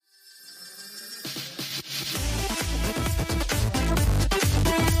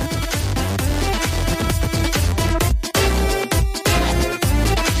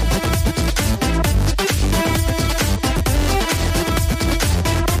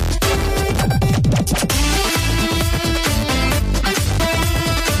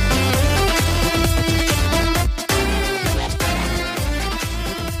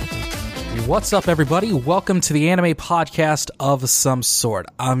What's up, everybody? Welcome to the anime podcast of some sort.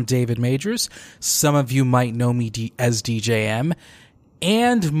 I'm David Majors. Some of you might know me as DJM.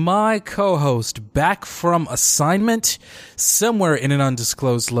 And my co-host, back from assignment, somewhere in an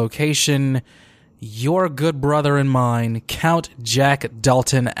undisclosed location, your good brother and mine, Count Jack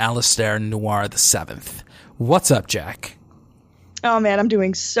Dalton Alistair Noir VII. What's up, Jack? Oh man, I'm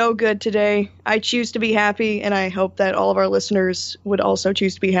doing so good today. I choose to be happy, and I hope that all of our listeners would also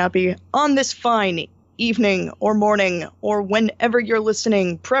choose to be happy on this fine evening or morning or whenever you're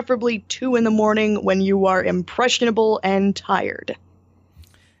listening, preferably 2 a.m. when you are impressionable and tired.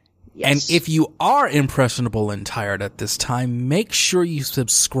 Yes. And if you are impressionable and tired at this time, make sure you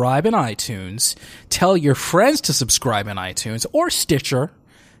subscribe in iTunes, tell your friends to subscribe in iTunes or Stitcher,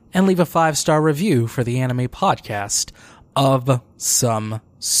 and leave a 5-star review for the anime podcast of some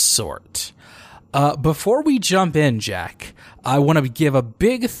sort. Before we jump in, Jack, I want to give a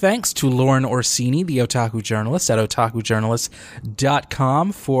big thanks to Lauren Orsini, the otaku journalist at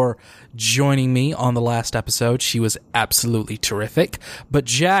otakujournalist.com, for joining me on the last episode. She was absolutely terrific. But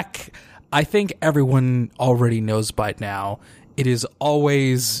Jack, I think everyone already knows by now, it is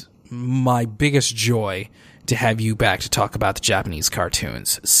always my biggest joy to have you back to talk about the Japanese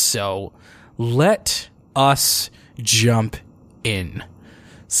cartoons. So let us jump in.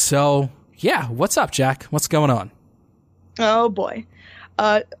 So, yeah, what's up, Jack? What's going on? Oh, boy.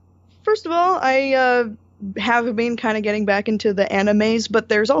 First of all, I have been kind of getting back into the animes, but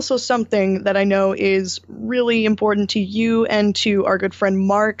there's also something that I know is really important to you and to our good friend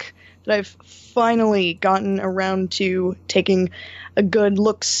Mark that I've finally gotten around to taking a good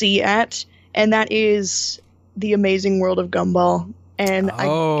look-see at, and that is The Amazing World of Gumball. And I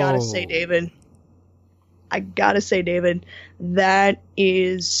gotta say, David, that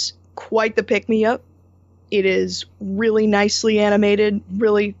is quite the pick-me-up. It is really nicely animated,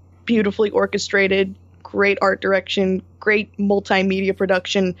 really beautifully orchestrated, great art direction, great multimedia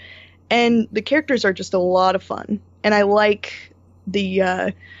production, and the characters are just a lot of fun. And I like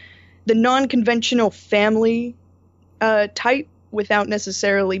the non-conventional family type without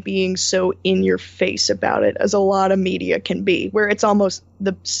necessarily being so in your face about it as a lot of media can be, where it's almost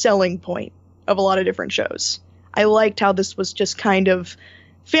the selling point of a lot of different shows. I liked how this was just kind of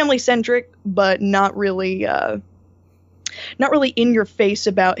family-centric, but not really in your face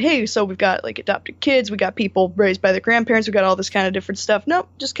about, hey, so we've got like adopted kids, we got people raised by their grandparents, we got all this kind of different stuff. Nope,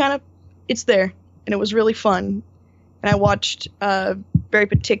 just kind of, it's there, and it was really fun. And I watched a very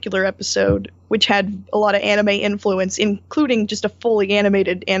particular episode, which had a lot of anime influence, including just a fully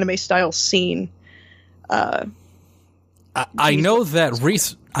animated anime-style scene. I know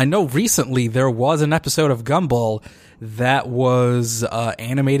recently there was an episode of Gumball that was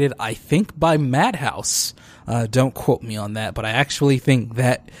animated, I think, by Madhouse. Don't quote me on that, but I actually think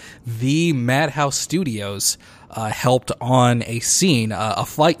that the Madhouse Studios helped on a scene, a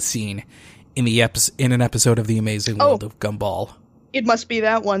fight scene, in an episode of The Amazing World of Gumball. It must be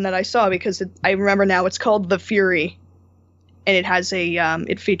that one that I saw, because I remember now. It's called The Fury, and it has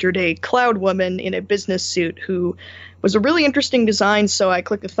it featured a cloud woman in a business suit who was a really interesting design. So I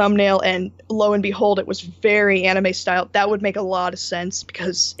clicked the thumbnail, and lo and behold, it was very anime style. That would make a lot of sense,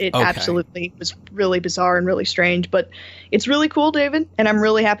 because it absolutely was really bizarre and really strange. But it's really cool, David, and I'm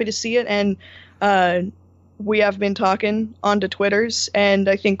really happy to see it. And we have been talking onto Twitters, and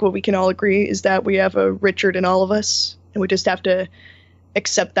I think what we can all agree is that we have a Richard in all of us, and we just have to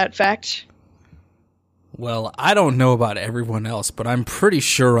accept that fact. Well, I don't know about everyone else, but I'm pretty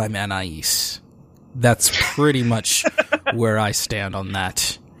sure I'm Anais. That's pretty much where I stand on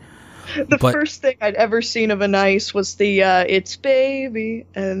that. The first thing I'd ever seen of Anais was the "It's baby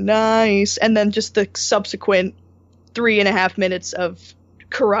Anais," and then just the subsequent 3.5 minutes of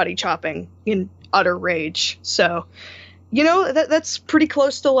karate chopping in utter rage. So, you know, that's pretty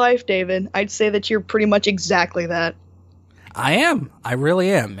close to life, David. I'd say that you're pretty much exactly that. I am. I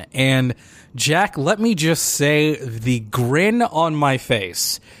really am. And Jack, let me just say, the grin on my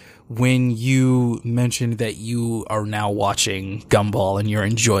face when you mentioned that you are now watching Gumball and you're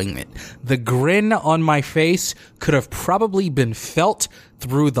enjoying it. The grin on my face could have probably been felt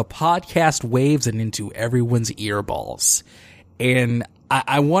through the podcast waves and into everyone's earballs. And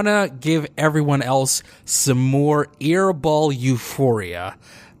I want to give everyone else some more earball euphoria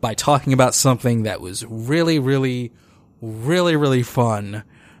by talking about something that was really, really, really, really fun.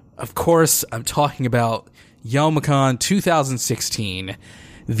 Of course, I'm talking about Youmacon 2016,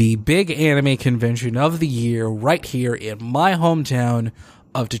 the big anime convention of the year right here in my hometown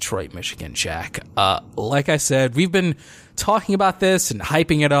of Detroit, Michigan, Jack. Like I said, we've been talking about this and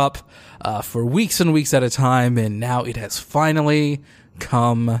hyping it up for weeks and weeks at a time, and now it has finally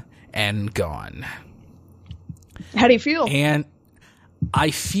come and gone. How do you feel? And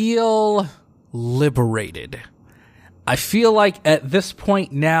I feel liberated. I feel like at this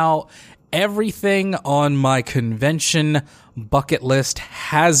point now, everything on my convention bucket list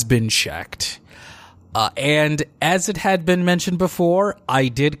has been checked. And as it had been mentioned before, I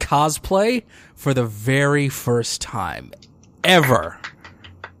did cosplay for the very first time ever.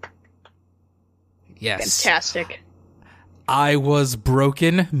 Yes. Fantastic. I was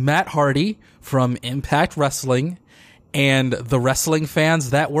Broken Matt Hardy from Impact Wrestling, and the wrestling fans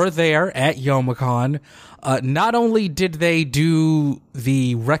that were there at Youmacon, not only did they do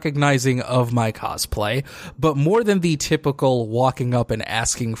the recognizing of my cosplay, but more than the typical walking up and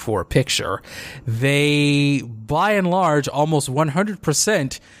asking for a picture, they, by and large, almost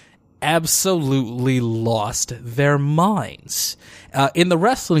 100%, absolutely lost their minds. In the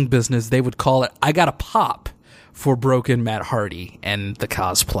wrestling business, they would call it, I got a pop for Broken Matt Hardy and the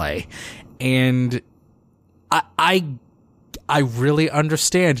cosplay. And I really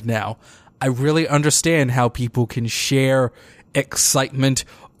understand now. I really understand how people can share excitement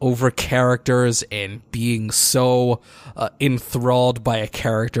over characters and being so enthralled by a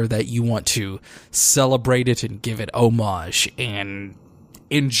character that you want to celebrate it and give it homage and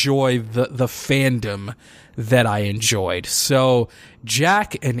enjoy the fandom that I enjoyed. So,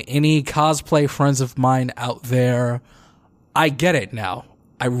 Jack and any cosplay friends of mine out there, I get it now.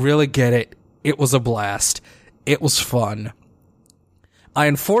 I really get it. It was a blast. It was fun. I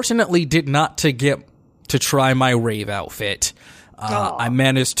unfortunately did not get to try my rave outfit. I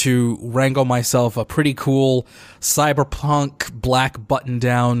managed to wrangle myself a pretty cool cyberpunk black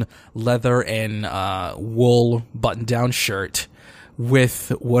button-down leather and wool button-down shirt with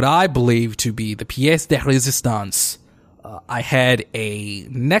what I believe to be the pièce de résistance. I had a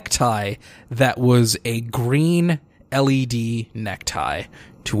necktie that was a green LED necktie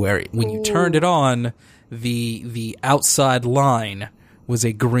to where when you turned it on, the outside line was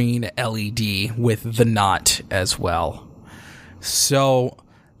a green LED with the knot as well. So,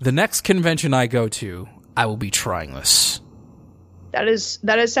 the next convention I go to, I will be trying this.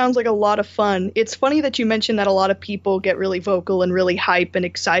 That sounds like a lot of fun. It's funny that you mentioned that a lot of people get really vocal and really hype and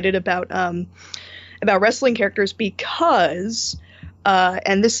excited about wrestling characters because,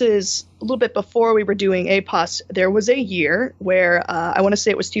 and this is a little bit before we were doing APOS, there was a year where I want to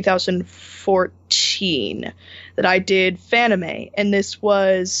say it was 2014 that I did Fanime, and this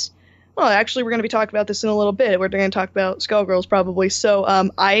was, well, actually we're going to be talking about this in a little bit. We're going to talk about Skullgirls probably. So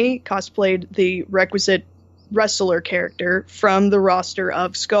I cosplayed the requisite wrestler character from the roster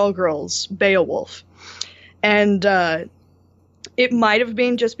of Skullgirls, Beowulf. And it might have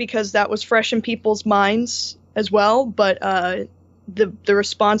been just because that was fresh in people's minds as well, but the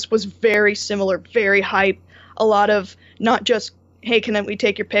response was very similar, very hype. A lot of not just, hey, can we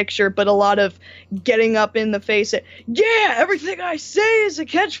take your picture, but a lot of getting up in the face at, yeah, everything I say is a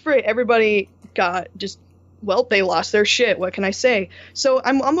catchphrase. Everybody got just, well, they lost their shit. What can I say? So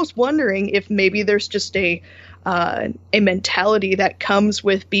I'm almost wondering if maybe there's just a mentality that comes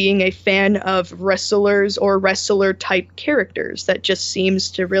with being a fan of wrestlers or wrestler type characters that just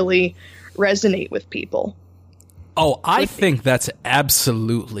seems to really resonate with people. Oh, I think that's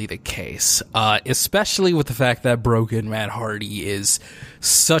absolutely the case, especially with the fact that Broken Matt Hardy is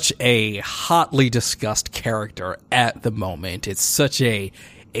such a hotly discussed character at the moment. It's such a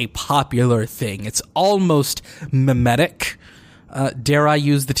popular thing. It's almost mimetic, dare I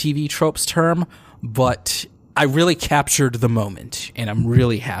use the TV tropes term, but I really captured the moment, and I'm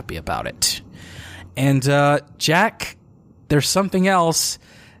really happy about it. And, Jack, there's something else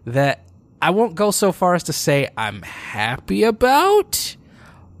that I won't go so far as to say I'm happy about,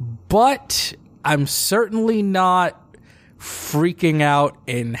 but I'm certainly not freaking out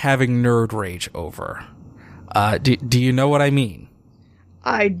and having nerd rage over. Do you know what I mean?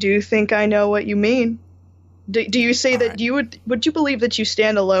 I do think I know what you mean. Do you say that you would you believe that you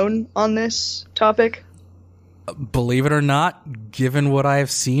stand alone on this topic? Believe it or not, given what I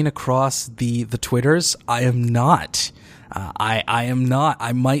have seen across the Twitters, I am not. I am not.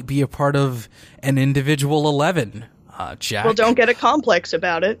 I might be a part of an individual 11, Jack. Well, don't get a complex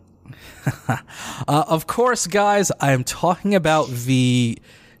about it. Of course, guys, I am talking about the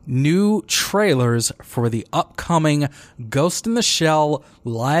new trailers for the upcoming Ghost in the Shell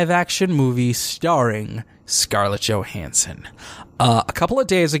live-action movie starring Scarlett Johansson. A couple of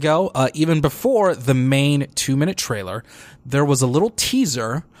days ago, even before the main 2-minute trailer, there was a little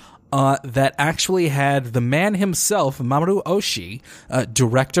teaser that actually had the man himself, Mamoru Oshii,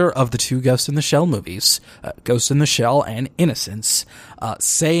 director of the two Ghost in the Shell movies, Ghost in the Shell and Innocence,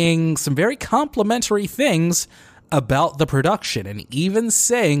 saying some very complimentary things about the production, and even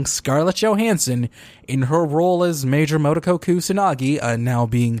saying Scarlett Johansson, in her role as Major Motoko Kusanagi, now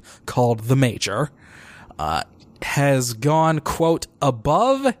being called the Major, has gone, quote,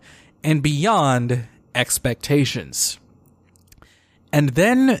 above and beyond expectations. And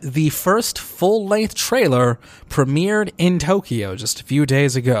then the first full-length trailer premiered in Tokyo just a few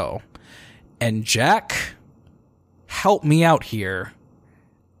days ago. And Jack, help me out here.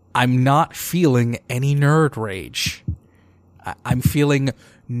 I'm not feeling any nerd rage. I'm feeling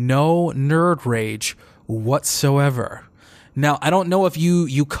no nerd rage whatsoever. Now, I don't know if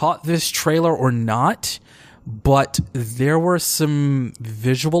you caught this trailer or not, but there were some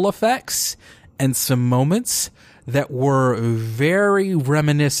visual effects and some moments that were very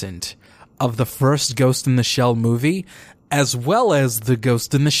reminiscent of the first Ghost in the Shell movie, as well as the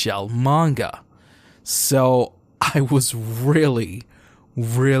Ghost in the Shell manga. So I was really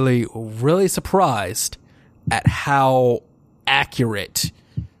surprised at how accurate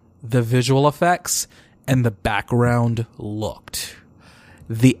the visual effects and the background looked.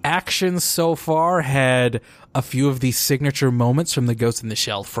 The action so far had a few of these signature moments from the Ghost in the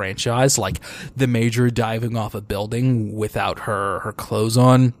Shell franchise, like the Major diving off a building without her clothes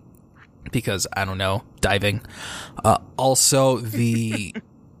on, because, I don't know, diving. Also, the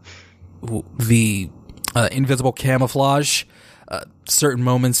invisible camouflage. Certain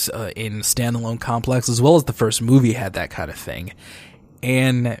moments in Standalone Complex, as well as the first movie, had that kind of thing.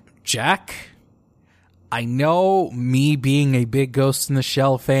 And Jack, I know, me being a big Ghost in the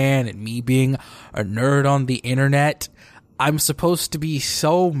Shell fan and me being a nerd on the internet, I'm supposed to be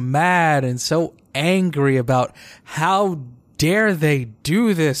so mad and so angry about how dare they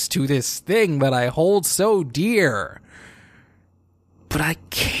do this to this thing that I hold so dear. But I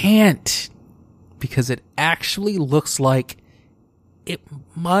can't, because it actually looks like it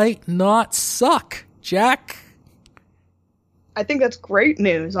might not suck, Jack. I think that's great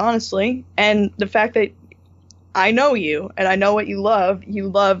news, honestly. And the fact that I know you, and I know what you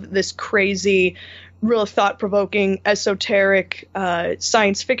love this crazy, real thought-provoking, esoteric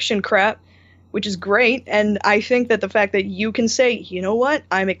science fiction crap, which is great. And I think that the fact that you can say, you know what,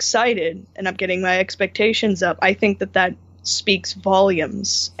 I'm excited, and I'm getting my expectations up, I think that that speaks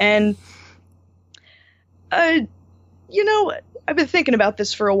volumes. And, you know, I've been thinking about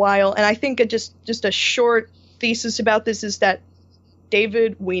this for a while, and I think just a short thesis about this is that,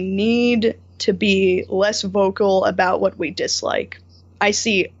 David, we need to be less vocal about what we dislike. I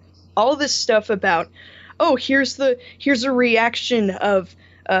see all this stuff about, oh, here's a reaction of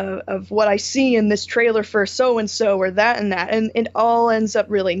what I see in this trailer for so-and-so or that and that, and it all ends up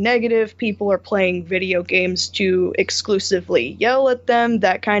really negative. People are playing video games to exclusively yell at them,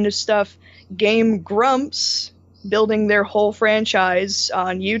 that kind of stuff. Game grumps, building their whole franchise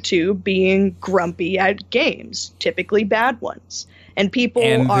on YouTube, being grumpy at games, typically bad ones. And people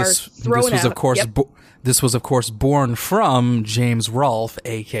are thrown out. This was, of course, born from James Rolfe,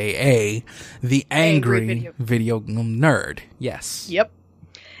 a.k.a. the angry video nerd. Yes. Yep.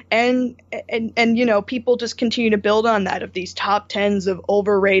 And you know, people just continue to build on that, of these top tens of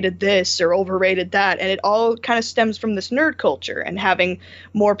overrated this or overrated that. And it all kind of stems from this nerd culture and having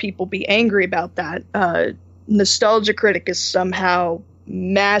more people be angry about that. Nostalgia Critic is somehow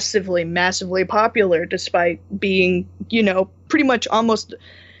massively popular, despite being, you know, pretty much almost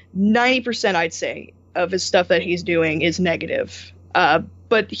 90%, I'd say, of his stuff that he's doing is negative.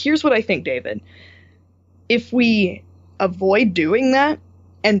 But here's what I think, David. If we avoid doing that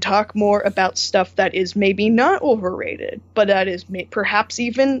and talk more about stuff that is maybe not overrated, but that is perhaps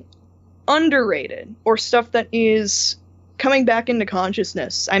even underrated, or stuff that is coming back into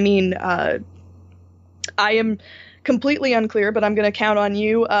consciousness. I mean, I am completely unclear, but I'm going to count on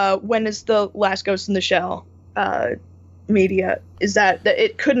you. When is the last Ghost in the Shell media? Is that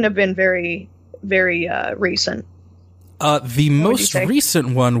it couldn't have been very recent? The most recent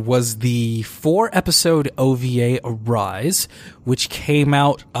one was the 4-episode OVA Arise, which came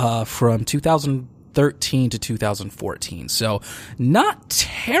out from 2013 to 2014. So not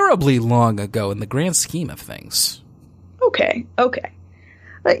terribly long ago in the grand scheme of things. Okay.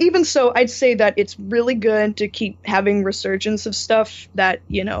 Even so, I'd say that it's really good to keep having resurgence of stuff that,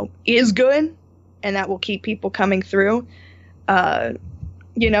 you know, is good and that will keep people coming through.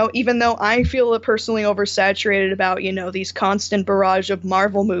 You know, even though I feel personally oversaturated about, you know, these constant barrage of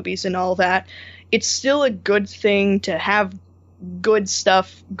Marvel movies and all that, it's still a good thing to have good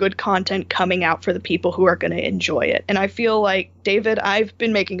stuff, good content coming out for the people who are going to enjoy it. And I feel like, David, I've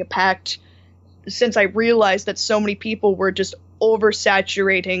been making a pact since I realized that so many people were just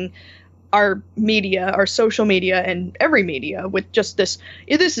oversaturating our media, our social media, and every media with just this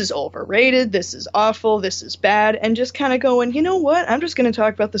is overrated, this is awful, this is bad, and just kind of going, you know what, I'm just going to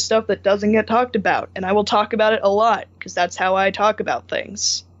talk about the stuff that doesn't get talked about, and I will talk about it a lot, because that's how I talk about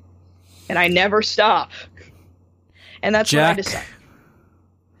things. And I never stop. And that's Jack, what I decided.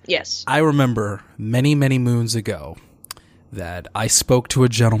 Yes. I remember many, many moons ago that I spoke to a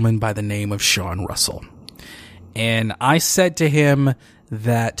gentleman by the name of Sean Russell. And I said to him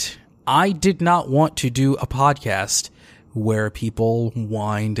that I did not want to do a podcast where people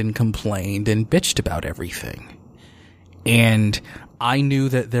whined and complained and bitched about everything. And I knew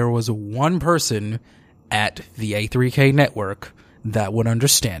that there was one person at the A3K network that would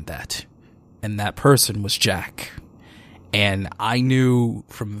understand that. And that person was Jack. And I knew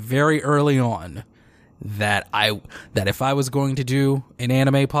from very early on that if I was going to do an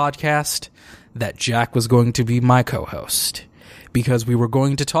anime podcast, that Jack was going to be my co-host. Because we were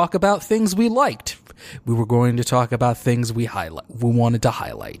going to talk about things we liked. We were going to talk about things we wanted to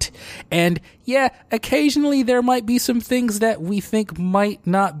highlight. And yeah, occasionally there might be some things that we think might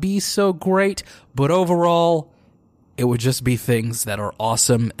not be so great, but overall, it would just be things that are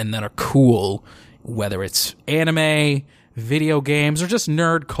awesome and that are cool, whether it's anime, video games, or just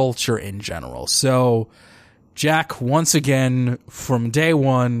nerd culture in general. So, Jack, once again, from day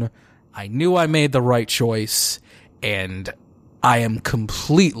one, I knew I made the right choice, and I am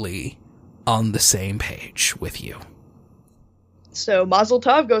completely on the same page with you. So, Mazel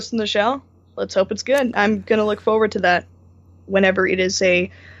Tov, Ghost in the Shell. Let's hope it's good. I'm going to look forward to that whenever it is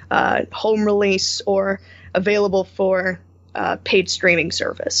a home release or available for paid streaming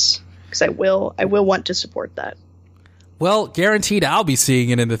service. Because I will want to support that. Well, guaranteed I'll be seeing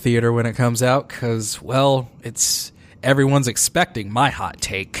it in the theater when it comes out, because, well, everyone's expecting my hot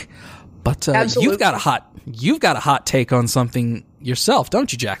take. But you've got a hot take on something yourself,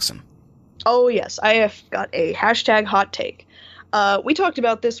 don't you, Jackson? Oh, yes. I have got a hashtag hot take. We talked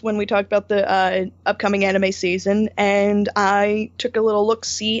about this when we talked about the upcoming anime season, and I took a little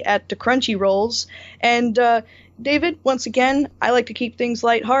look-see at the Crunchyrolls. And, David, once again, I like to keep things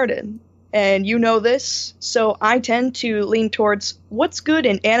lighthearted. And you know this, so I tend to lean towards what's good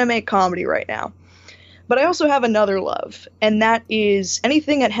in anime comedy right now. But I also have another love, and that is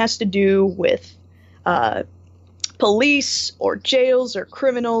anything that has to do with police or jails or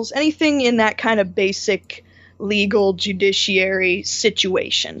criminals, anything in that kind of basic legal judiciary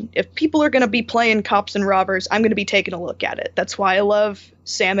situation. If people are going to be playing cops and robbers, I'm going to be taking a look at it. That's why I love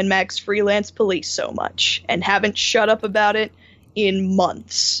Sam and Max Freelance Police so much, and haven't shut up about it in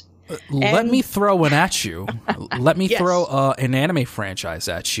months. Let me throw one at you. Let me Yes. throw an anime franchise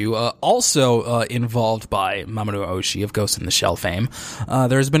at you, also involved by Mamoru Oshii of Ghost in the Shell fame.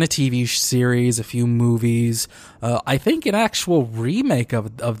 There's been a TV series, a few movies, I think an actual remake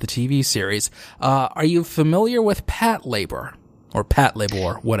of the TV series. Are you familiar with Patlabor? Or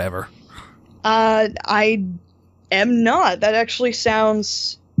Patlabor, whatever. I am not. That actually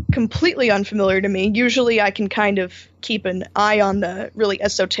sounds completely unfamiliar to me. Usually I can kind of keep an eye on the really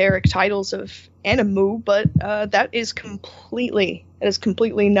esoteric titles of anime, but that is completely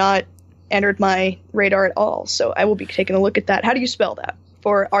not entered my radar at all. So I will be taking a look at that. How do you spell that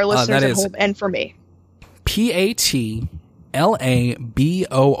for our listeners at home and for me? Patlabor.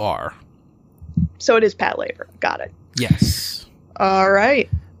 So it is Patlabor. Got it. Yes. All right.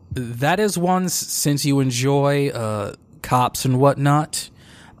 That is one, since you enjoy cops and whatnot,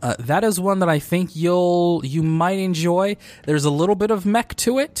 that is one that I think you might enjoy. There's a little bit of mech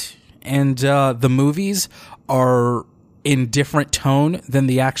to it, and the movies are in different tone than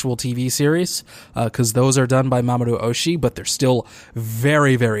the actual TV series, because those are done by Mamoru Oshii, but they're still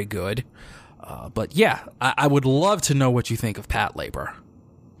very, very good. But yeah, I would love to know what you think of Patlabor.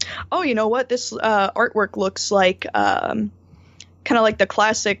 Oh, you know what? This artwork looks like kind of like the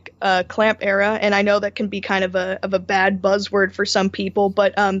classic Clamp era, and I know that can be kind of a bad buzzword for some people,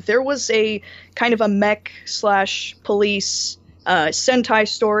 but there was a kind of a mech / police Sentai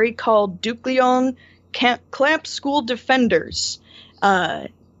story called Dukleon Clamp School Defenders,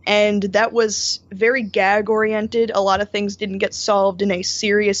 and that was very gag-oriented. A lot of things didn't get solved in a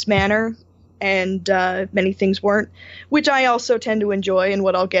serious manner, and many things weren't, which I also tend to enjoy, and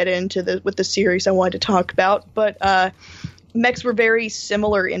what I'll get into with the series I wanted to talk about, but mechs were very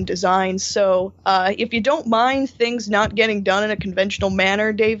similar in design, so if you don't mind things not getting done in a conventional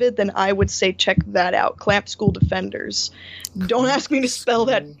manner, David, then I would say check that out. Clamp School Defenders. Don't ask me to spell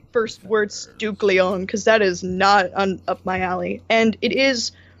that first word Dukleon, because that is not up my alley. And it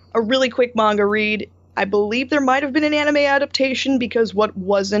is a really quick manga read. I believe there might have been an anime adaptation, because what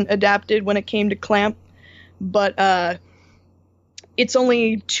wasn't adapted when it came to Clamp, but It's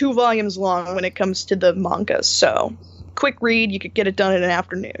only 2 volumes long when it comes to the manga, so quick read, you could get it done in an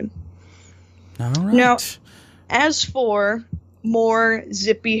afternoon. All right. Now, as for more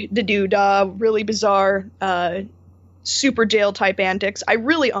zippy da doo dah, really bizarre, super jail type antics, I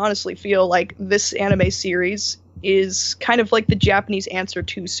really honestly feel like this anime series is kind of like the Japanese answer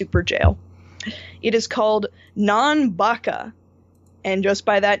to Super Jail. It is called Non-Baka, and just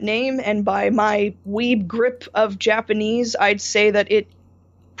by that name and by my weeb grip of Japanese, I'd say that it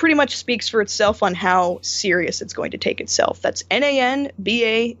pretty much speaks for itself on how serious it's going to take itself. That's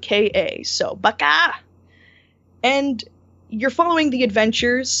Nanbaka, so baka! And you're following the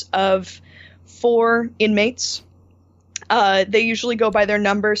adventures of 4 inmates. They usually go by their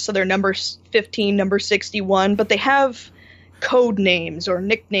numbers, so they're number 15, number 61, but they have code names or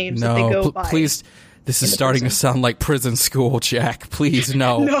nicknames that they go by. Please, this is starting to sound like prison school, Jack. Please,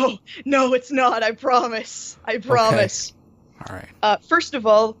 no. No, it's not. I promise. Okay. All right. First of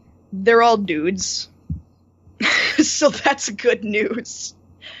all, they're all dudes. So that's good news.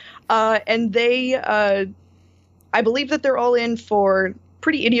 And they, I believe that they're all in for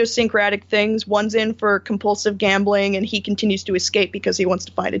pretty idiosyncratic things. One's in for compulsive gambling, and he continues to escape because he wants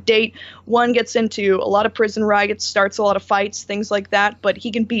to find a date. One gets into a lot of prison riots, starts a lot of fights, things like that, but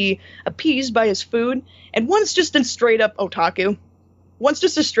he can be appeased by his food. And one's just a straight-up otaku. One's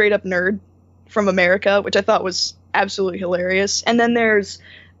just a straight-up nerd from America, which I thought was absolutely hilarious. And then there's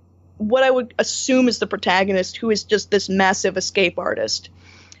what I would assume is the protagonist, who is just this massive escape artist.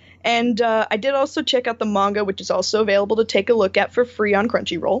 And I did also check out the manga, which is also available to take a look at for free on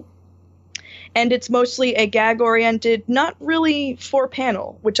Crunchyroll. And it's mostly a gag-oriented, not really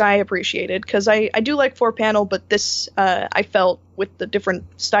 4-panel, which I appreciated, because I do like 4-panel, but this, I felt, with the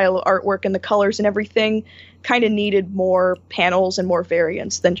different style of artwork and the colors and everything, kind of needed more panels and more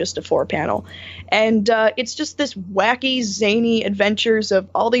variants than just a 4-panel. And it's just this wacky, zany adventures of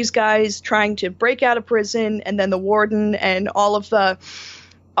all these guys trying to break out of prison, and then the warden and all of the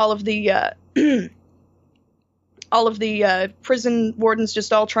prison wardens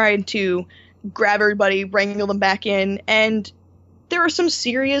just all trying to grab everybody, wrangle them back in, and there are some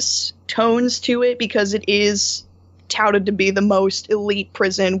serious tones to it because it is touted to be the most elite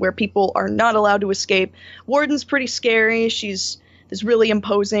prison where people are not allowed to escape. Warden's pretty scary. She's this really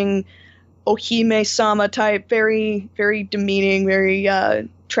imposing Ohime-sama type, very, very demeaning, very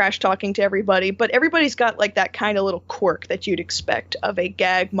trash talking to everybody, but everybody's got like that kind of little quirk that you'd expect of a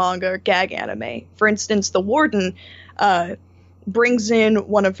gag manga or gag anime. For instance, the warden brings in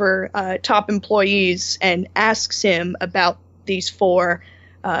one of her top employees and asks him about these 4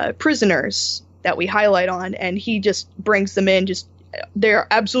 prisoners that we highlight on, and he just brings them in, just they're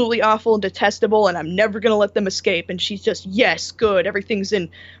absolutely awful and detestable, and I'm never going to let them escape. And she's just, yes, good. Everything's in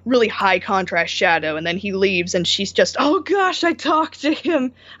really high contrast shadow. And then he leaves, and she's just, oh, gosh, I talked to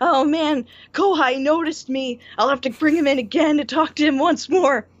him. Oh, man, Kohai noticed me. I'll have to bring him in again to talk to him once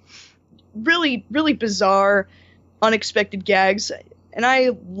more. Really, really bizarre, unexpected gags. And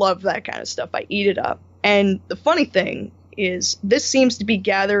I love that kind of stuff. I eat it up. And the funny thing is this seems to be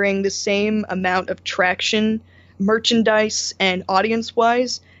gathering the same amount of traction merchandise and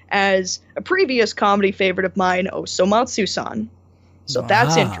audience-wise as a previous comedy favorite of mine, Osomatsu-san. So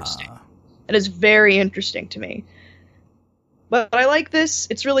that's interesting. That is very interesting to me. But I like this.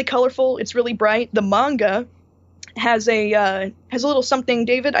 It's really colorful. It's really bright. The manga has a little something,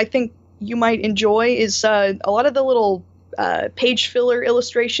 David, I think you might enjoy, is a lot of the little page filler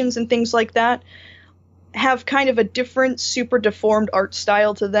illustrations and things like that have kind of a different, super deformed art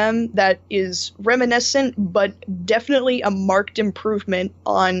style to them that is reminiscent, but definitely a marked improvement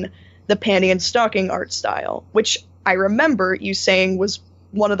on the panty and stocking art style, which I remember you saying was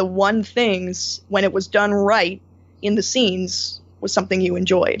one of the one things, when it was done right in the scenes, was something you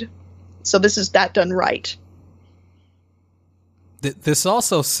enjoyed. So this is that done right. This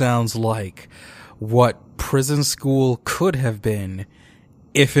also sounds like what Prison School could have been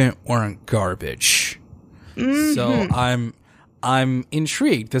if it weren't garbage. Mm-hmm. So I'm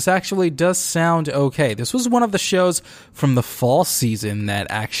intrigued. This actually does sound okay. This was one of the shows from the fall season that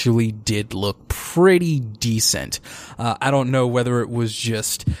actually did look pretty decent. I don't know whether it was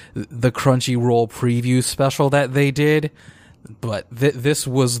just the Crunchyroll preview special that they did, but this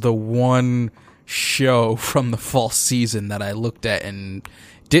was the one show from the fall season that I looked at and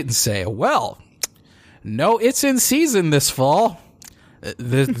didn't say, well, no, it's in season this fall.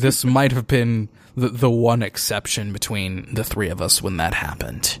 This might have been the one exception between the three of us when that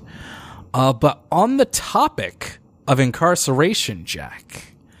happened. But on the topic of incarceration,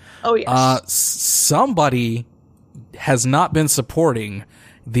 Jack. Oh, yes. Somebody has not been supporting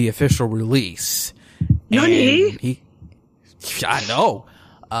the official release. Nani? I know.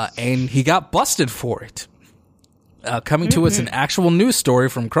 And he got busted for it. Coming to us an actual news story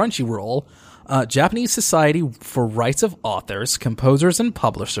from Crunchyroll, Japanese Society for Rights of Authors, Composers, and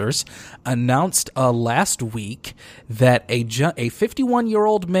Publishers announced last week that a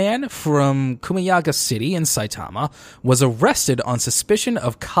 51-year-old man from Kumayaga City in Saitama was arrested on suspicion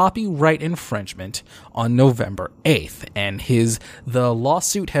of copyright infringement on November 8th, and the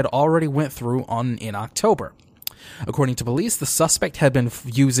lawsuit had already went through in October. According to police, the suspect had been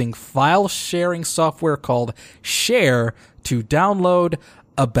using file-sharing software called Share to download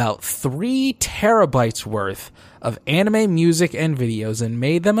about 3 terabytes worth of anime music and videos and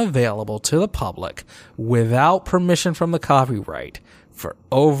made them available to the public without permission from the copyright for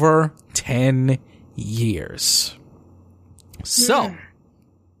over 10 years. So,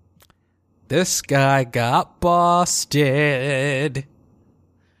 this guy got busted.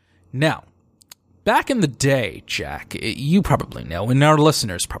 Now, back in the day, Jack, you probably know, and our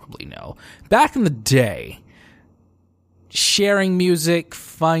listeners probably know, back in the day, sharing music,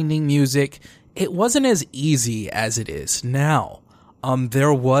 finding music, it wasn't as easy as it is now.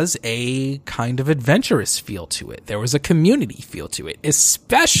 There was a kind of adventurous feel to it. There was a community feel to it,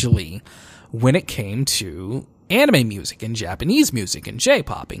 especially when it came to anime music and Japanese music and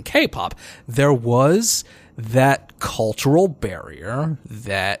J-pop and K-pop. There was that cultural barrier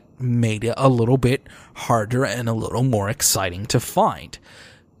that made it a little bit harder and a little more exciting to find.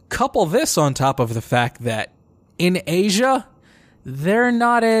 Couple this on top of the fact that in Asia, they're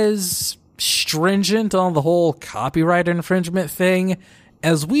not as stringent on the whole copyright infringement thing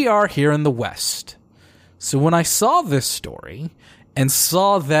as we are here in the West. So when I saw this story and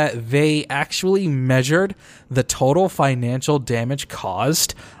saw that they actually measured the total financial damage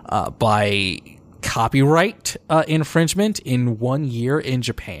caused by copyright infringement in 1 year in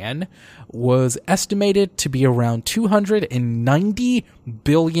Japan was estimated to be around 290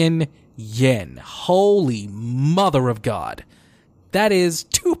 billion yen. Holy mother of God. That is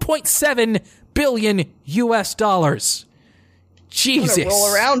 2.7 billion US dollars. Jesus. I'm gonna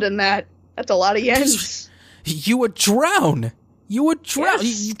roll around in that. That's a lot of yens. You would drown. You would drown.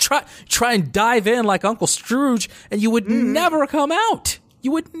 Yes. You try and dive in like Uncle Scrooge, and you would never come out.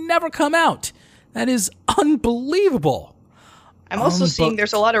 You would never come out. That is unbelievable. I'm also seeing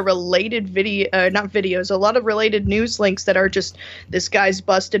there's a lot of related a lot of related news links that are just, this guy's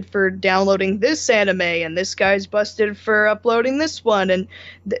busted for downloading this anime, and this guy's busted for uploading this one, and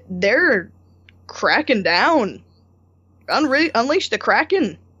they're cracking down. Unleash the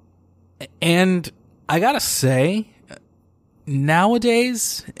Kraken. And I gotta say,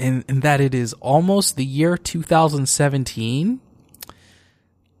 nowadays, and that it is almost the year 2017,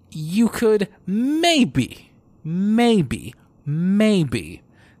 you could maybe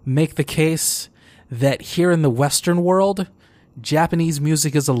make the case that here in the Western world, Japanese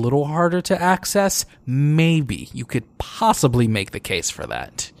music is a little harder to access. Maybe you could possibly make the case for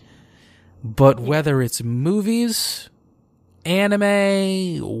that. But whether it's movies,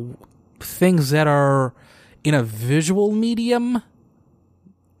 anime, things that are in a visual medium,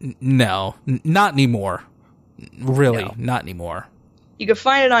 no, not anymore. Really, not anymore. You can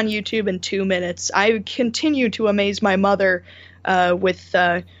find it on YouTube in 2 minutes. I continue to amaze my mother with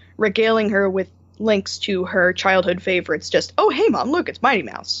regaling her with links to her childhood favorites. Just, oh, hey, Mom, look, it's Mighty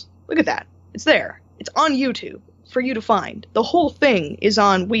Mouse. Look at that. It's there. It's on YouTube for you to find. The whole thing is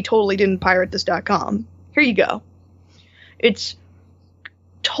on WeTotallyDidn'tPirateThis.com. Here you go. It's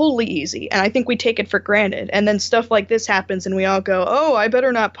totally easy, and I think we take it for granted. And then stuff like this happens, and we all go, oh, I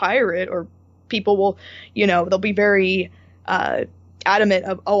better not pirate, or people will, they'll be very adamant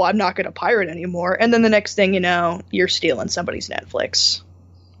of, oh, I'm not going to pirate anymore. And then the next thing you know, you're stealing somebody's Netflix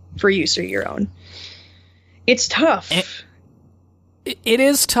for use of your own. It's tough. It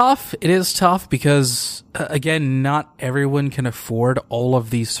is tough. It is tough because, again, not everyone can afford all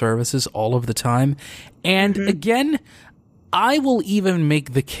of these services all of the time. And again, I will even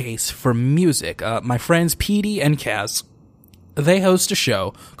make the case for music. My friends Petey and Kaz, they host a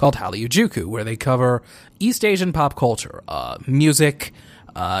show called Hallyu-Juku, where they cover East Asian pop culture, music,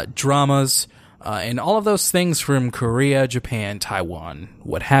 dramas, and all of those things from Korea, Japan, Taiwan,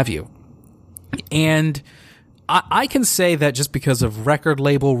 what have you. And I can say that just because of record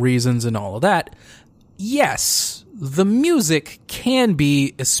label reasons and all of that, yes, the music can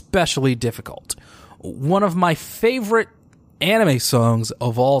be especially difficult. One of my favorite anime songs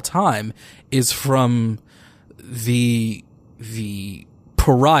of all time is from the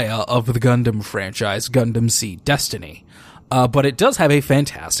pariah of the Gundam franchise, Gundam Seed Destiny. But it does have a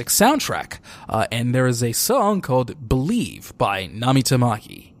fantastic soundtrack. And there is a song called Believe by Nami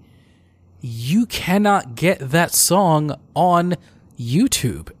Tamaki. you cannot get that song on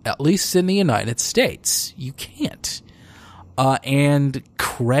YouTube, at least in the United States. You can't. And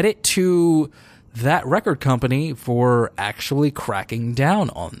credit to that record company for actually cracking down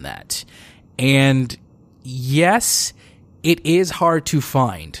on that. And yes, it is hard to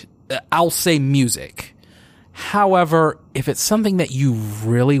find. I'll say music. However, if it's something that you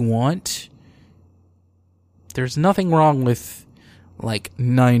really want, there's nothing wrong with like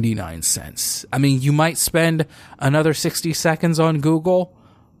 99 cents. I mean, you might spend another 60 seconds on Google.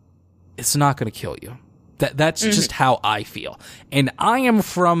 It's not going to kill you. That's just how I feel. And I am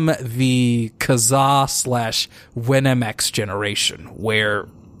from the Kazaa/WinMX generation, where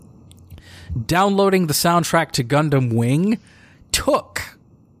downloading the soundtrack to Gundam Wing took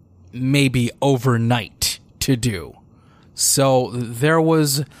maybe overnight to do. So there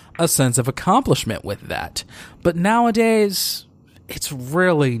was a sense of accomplishment with that. But nowadays, it's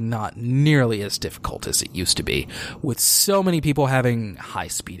really not nearly as difficult as it used to be, with so many people having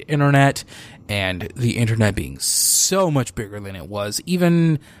high-speed internet and the internet being so much bigger than it was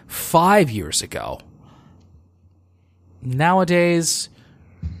even 5 years ago. Nowadays,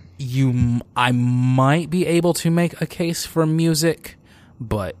 I might be able to make a case for music,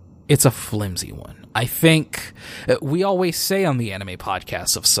 but it's a flimsy one. I think we always say on the anime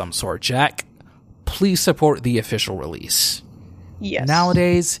podcast of some sort, Jack, please support the official release. Yes.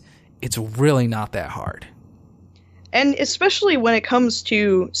 Nowadays, it's really not that hard. And especially when it comes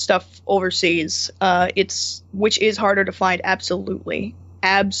to stuff overseas, which is harder to find, absolutely.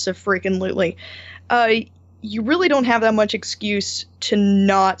 Abso-freaking-lutely. You really don't have that much excuse to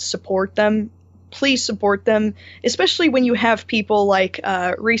not support them. Please support them, especially when you have people like,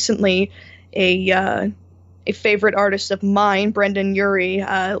 recently, a favorite artist of mine, Brendan Urie,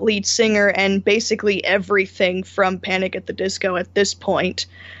 lead singer, and basically everything from Panic at the Disco at this point,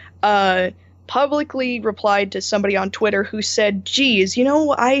 publicly replied to somebody on Twitter who said, geez,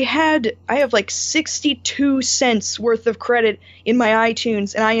 I have like 62 cents worth of credit in my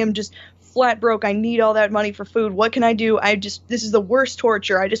iTunes, and I am just flat broke. I need all that money for food. What can I do? This is the worst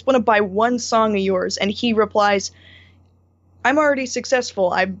torture. I just want to buy one song of yours. And he replies, I'm already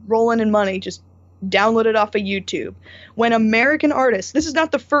successful. I'm rolling in money. Just download it off of YouTube. When American artists, this is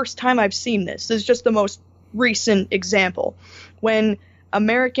not the first time I've seen this. This is just the most recent example. When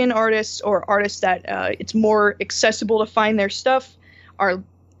American artists or artists that it's more accessible to find their stuff are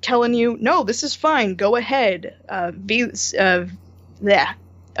telling you, no, this is fine. Go ahead.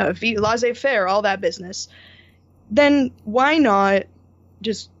 Laissez-faire, all that business. Then why not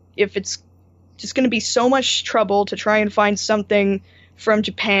just, if it's just going to be so much trouble to try and find something from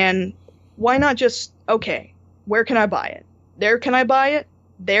Japan, why not just, okay, where can I buy it? There can I buy it?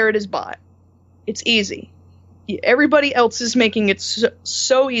 There it is bought. It's easy. Everybody else is making it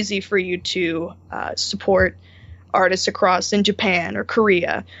so easy for you to support artists across in Japan or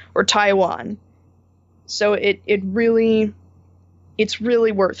Korea or Taiwan. So it's really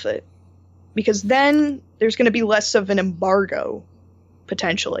worth it. Because then there's going to be less of an embargo,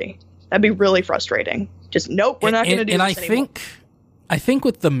 potentially. That'd be really frustrating. Just, nope, we're not going to do this anymore. I think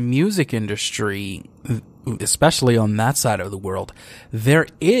with the music industry, especially on that side of the world, there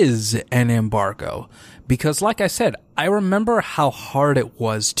is an embargo. Because like I said, I remember how hard it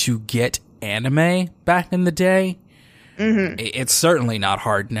was to get anime back in the day. Mm-hmm. It's certainly not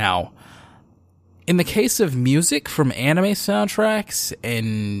hard now. In the case of music from anime soundtracks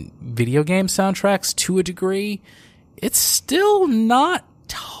and video game soundtracks to a degree, it's still not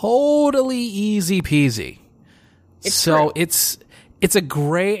totally easy peasy. It's a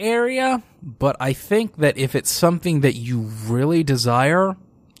gray area, but I think that if it's something that you really desire,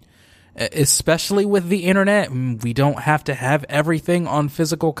 especially with the internet, we don't have to have everything on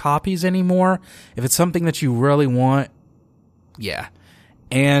physical copies anymore. If it's something that you really want, yeah.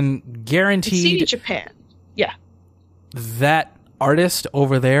 And guaranteed, CD Japan, yeah, that artist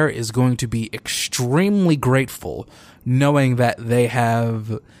over there is going to be extremely grateful knowing that they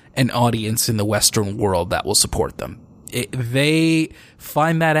have an audience in the Western world that will support them. They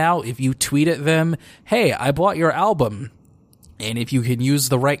find that out if you tweet at them, hey, I bought your album. And if you can use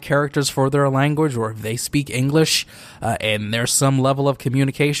the right characters for their language, or if they speak English, and there's some level of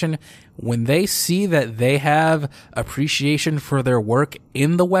communication, when they see that they have appreciation for their work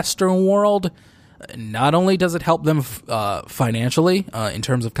in the Western world, not only does it help them financially in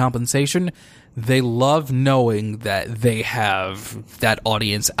terms of compensation, they love knowing that they have that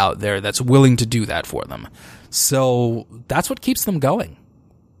audience out there that's willing to do that for them. So that's what keeps them going.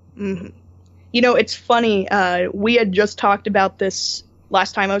 Mm-hmm. It's funny. We had just talked about this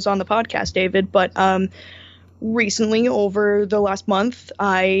last time I was on the podcast, David, but recently, over the last month,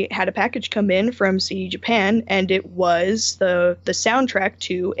 I had a package come in from CD Japan, and it was the soundtrack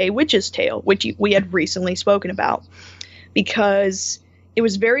to A Witch's Tale, which we had recently spoken about, because it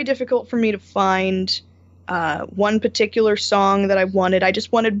was very difficult for me to find one particular song that I wanted. I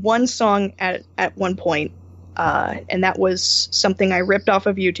just wanted one song at one point, and that was something I ripped off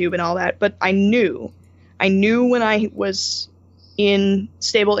of YouTube and all that, but I knew when I was in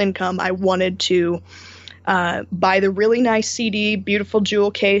stable income, I wanted to buy the really nice CD, beautiful jewel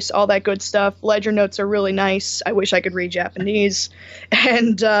case, all that good stuff. Ledger notes are really nice. I wish I could read Japanese.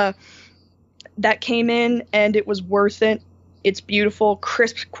 And that came in, and it was worth it. It's beautiful,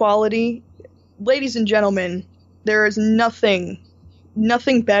 crisp quality. Ladies and gentlemen, there is nothing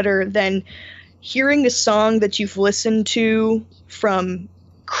better than hearing a song that you've listened to from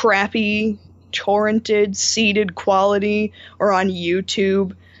crappy, torrented, seeded quality or on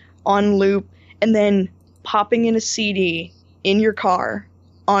YouTube on loop, and then popping in a CD in your car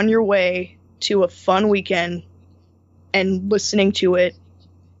on your way to a fun weekend and listening to it.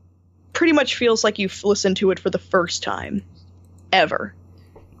 Pretty much feels like you've listened to it for the first time ever.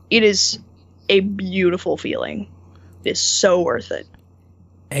 It is a beautiful feeling. It is so worth it.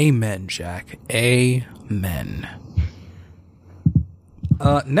 Amen, Jack. Amen.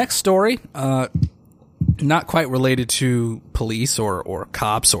 Next story, not quite related to police or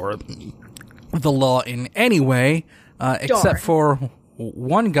cops or the law in any way, except for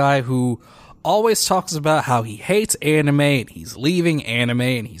one guy who always talks about how he hates anime and he's leaving anime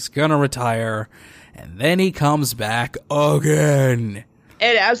and he's gonna retire, and then he comes back again.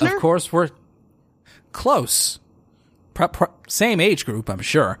 Ed Asner? Of course, we're close. Same age group, I'm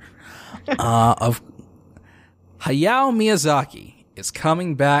sure. Of Hayao Miyazaki is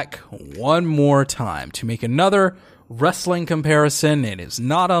coming back one more time to make another wrestling comparison. It is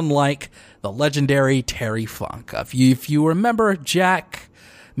not unlike the legendary Terry Funk. If you remember, Jack,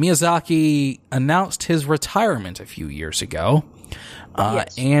 Miyazaki announced his retirement a few years ago.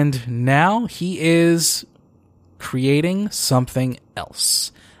 Yes. And now he is creating something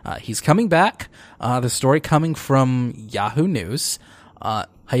else. He's coming back. The story coming from Yahoo News. Hayao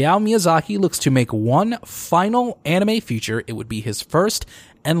Miyazaki looks to make one final anime feature. It would be his first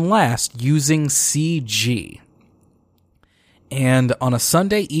and last using CG. And on a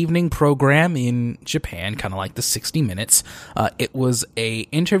Sunday evening program in Japan, kind of like the 60 Minutes, it was a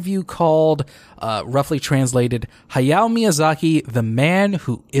interview called, roughly translated, Hayao Miyazaki, the Man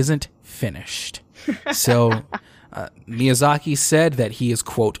Who Isn't Finished. So Miyazaki said that he is,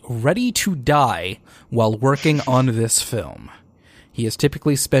 quote, ready to die while working on this film. He has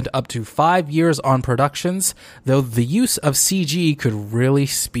typically spent up to 5 years on productions, though the use of CG could really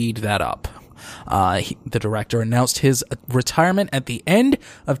speed that up. The director announced his retirement at the end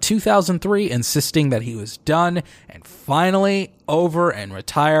of 2003, insisting that he was done and finally over and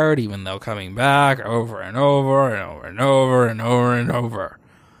retired, even though coming back over and over and over and over and over and over.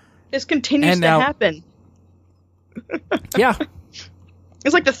 This continues to happen. Yeah.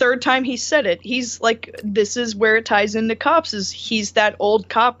 It's like the third time he said it. He's like, this is where it ties into cops, is he's that old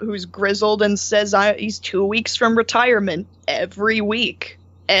cop who's grizzled and says he's 2 weeks from retirement every week,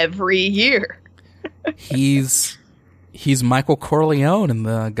 every year. He's Michael Corleone in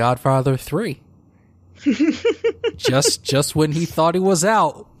The Godfather 3. Just when he thought he was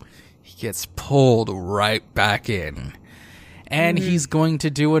out, he gets pulled right back in. And he's going to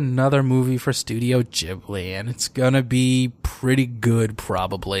do another movie for Studio Ghibli, and it's gonna be pretty good,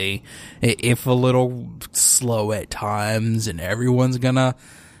 probably, if a little slow at times, and everyone's gonna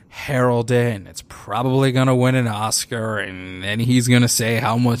herald it, and it's probably gonna win an Oscar, and then he's gonna say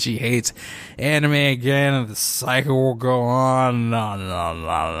how much he hates anime again, and the cycle will go on and on and on and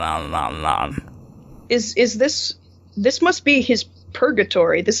on and on and on and on. Is this must be his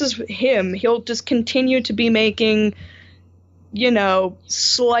purgatory. This is him. He'll just continue to be making,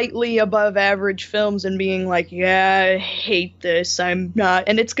 slightly above average films and being like, yeah, I hate this, I'm not.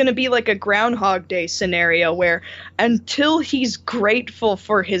 And it's going to be like a Groundhog Day scenario where until he's grateful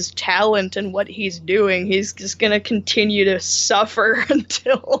for his talent and what he's doing, he's just going to continue to suffer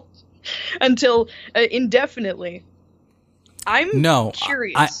until indefinitely. I'm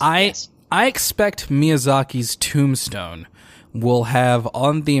curious. I expect Miyazaki's tombstone will have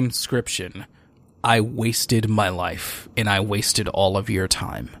on the inscription, I wasted my life, and I wasted all of your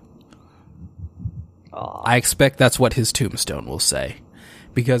time. Aww. I expect that's what his tombstone will say.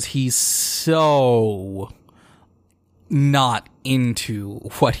 Because he's so not into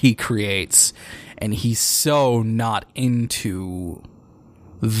what he creates, and he's so not into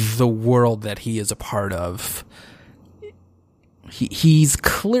the world that he is a part of. he's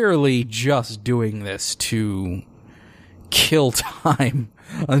clearly just doing this to kill time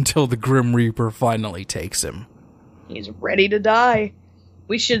until the Grim Reaper finally takes him. He's ready to die.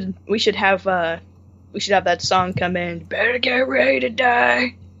 We should have that song come in. Better get ready to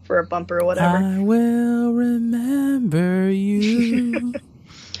die for a bumper or whatever. I will remember you.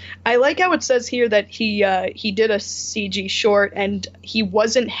 I like how it says here that he did a CG short and he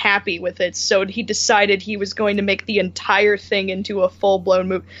wasn't happy with it, so he decided he was going to make the entire thing into a full-blown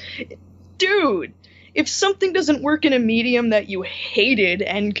movie. Dude, if something doesn't work in a medium that you hated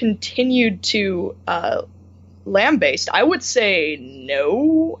and continued to lambaste, I would say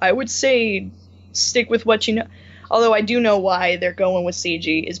no. I would say stick with what you know. Although I do know why they're going with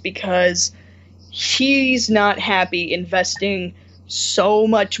CG is because he's not happy investing so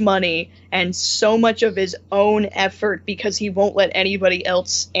much money and so much of his own effort because he won't let anybody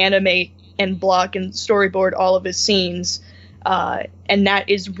else animate and block and storyboard all of his scenes. And that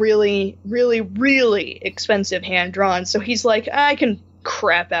is really, really, really expensive hand-drawn. So he's like, I can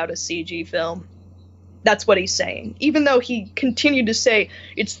crap out a CG film. That's what he's saying. Even though he continued to say,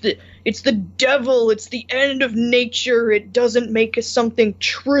 it's the devil, it's the end of nature, it doesn't make us something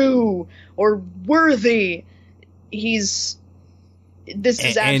true or worthy. This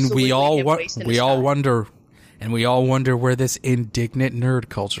is absolutely we all wonder where this indignant nerd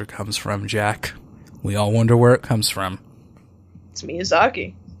culture comes from, Jack. We all wonder where it comes from. It's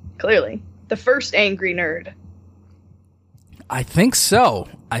Miyazaki, clearly. The first angry nerd. I think so.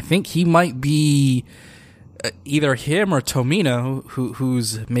 I think he might be either him or Tomino,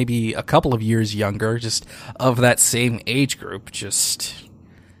 who's maybe a couple of years younger, just of that same age group. Just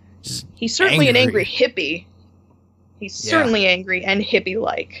he's certainly an angry hippie. He's certainly angry and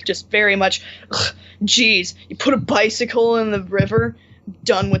hippie-like. Just very much, geez, you put a bicycle in the river?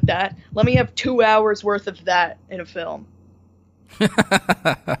 Done with that. Let me have 2 hours worth of that in a film.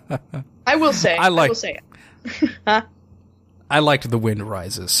 I will say it. Huh? I liked The Wind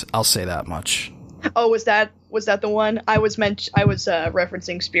Rises. I'll say that much. Oh, was that the one? I was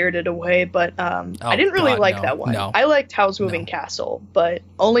referencing Spirited Away, but I didn't really like that one. No. I liked Howl's Moving Castle, but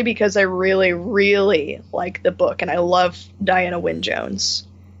only because I really, really like the book, and I love Diana Wynne Jones.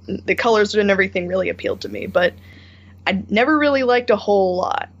 The colors and everything really appealed to me, but I never really liked a whole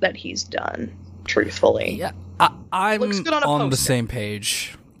lot that he's done, truthfully. Yeah, I'm on the same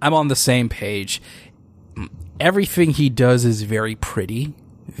page. I'm on the same page. Everything he does is very pretty.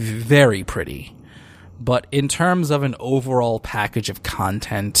 Very pretty. But in terms of an overall package of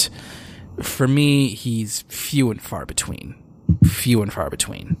content, for me, he's few and far between. Few and far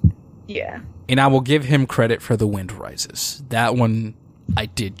between. Yeah. And I will give him credit for The Wind Rises. That one I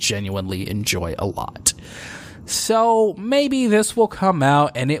did genuinely enjoy a lot. So maybe this will come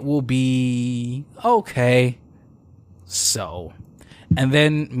out and it will be okay. So. And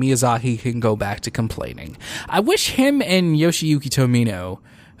then Miyazaki can go back to complaining. I wish him and Yoshiyuki Tomino,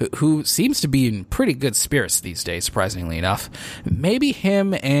 who seems to be in pretty good spirits these days, surprisingly enough, maybe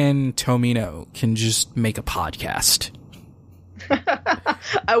him and Tomino can just make a podcast.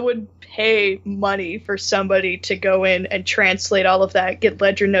 I would pay money for somebody to go in and translate all of that, get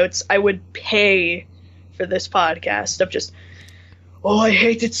ledger notes. I would pay for this podcast of just, oh, I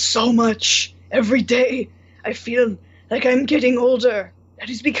hate it so much. Every day I feel like I'm getting older. That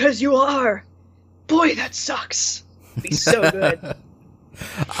is because you are. Boy, that sucks. It'd be so good.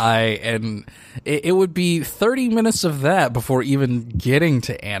 It would be 30 minutes of that before even getting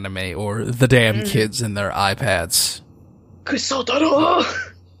to anime or the damn kids and their iPads. Kusotaro!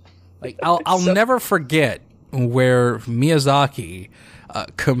 Like, I'll never forget where Miyazaki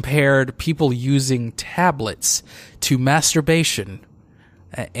compared people using tablets to masturbation.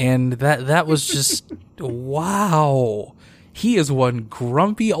 And that was just, wow. He is one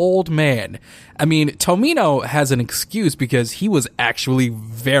grumpy old man. I mean, Tomino has an excuse because he was actually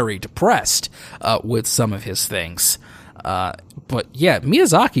very depressed with some of his things. But yeah,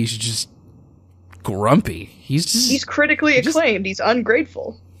 Miyazaki's just grumpy. He's critically acclaimed. He's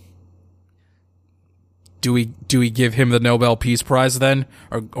ungrateful. Do we give him the Nobel Peace Prize then,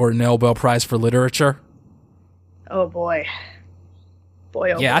 or Nobel Prize for Literature? Oh boy.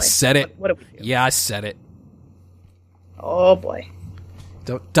 Boy, oh yeah, boy. I said it. What do we do? Yeah, I said it. Oh boy.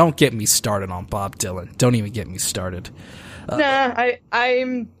 Don't get me started on Bob Dylan. Don't even get me started.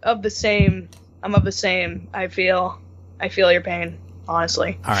 I'm of the same. I feel your pain,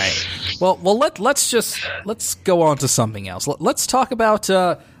 honestly. All right. Well, let's go on to something else. Let's talk about.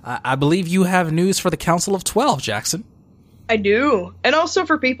 I believe you have news for the Council of 12, Jackson. I do, and also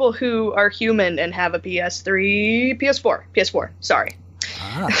for people who are human and have a PS3, PS4. Sorry.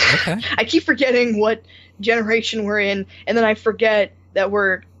 Okay. I keep forgetting what generation we're in, and then I forget that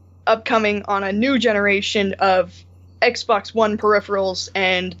we're upcoming on a new generation of Xbox One peripherals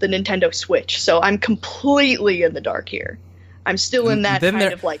and the Nintendo Switch. So I'm completely in the dark here. I'm still in that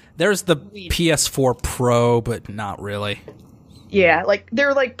there's the PS4 Pro, but not really. Yeah, like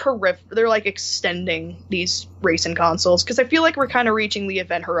they're like they're like extending these racing consoles, because I feel like we're kind of reaching the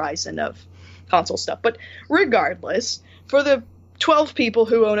event horizon of console stuff. But regardless, for the 12 people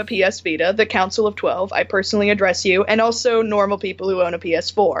who own a PS Vita, the Council of 12, I personally address you, and also normal people who own a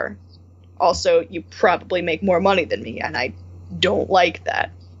PS4. Also, you probably make more money than me, and I don't like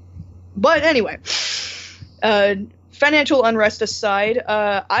that. But anyway, financial unrest aside,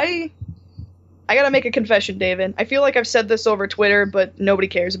 I gotta make a confession, David. I feel like I've said this over Twitter, but nobody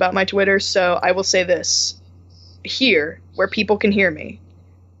cares about my Twitter, so I will say this here, where people can hear me.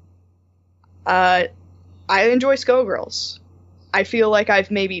 I enjoy Skullgirls. I feel like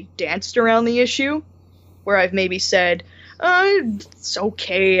I've maybe danced around the issue, where I've maybe said, it's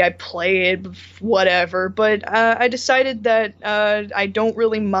okay, I play it, whatever, but I decided that I don't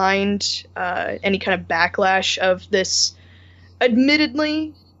really mind any kind of backlash of this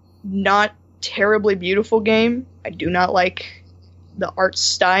admittedly not terribly beautiful game. I do not like the art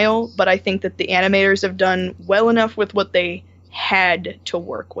style, but I think that the animators have done well enough with what they had to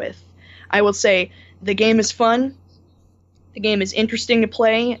work with. I will say the game is fun, the game is interesting to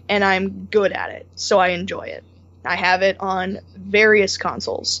play, and I'm good at it, so I enjoy it. I have it on various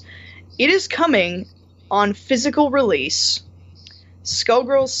consoles. It is coming on physical release.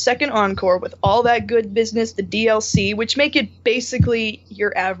 Skullgirls Second Encore with all that good business, the DLC, which make it basically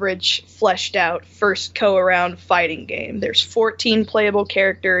your average fleshed out first go-around fighting game. There's 14 playable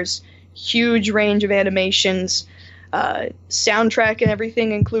characters, huge range of animations, soundtrack and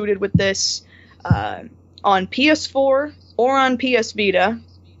everything included with this. On PS4 or on PS Vita,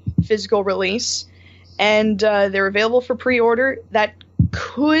 physical release. And they're available for pre-order. That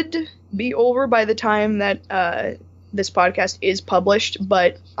could be over by the time that this podcast is published,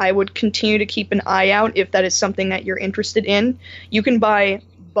 but I would continue to keep an eye out if that is something that you're interested in. You can buy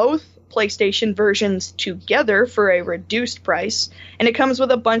both PlayStation versions together for a reduced price, and it comes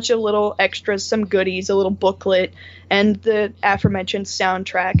with a bunch of little extras, some goodies, a little booklet, and the aforementioned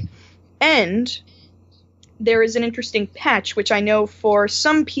soundtrack. And there is an interesting patch, which I know for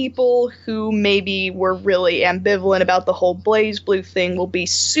some people who maybe were really ambivalent about the whole BlazBlue thing will be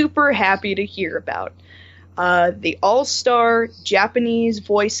super happy to hear about. The all-star Japanese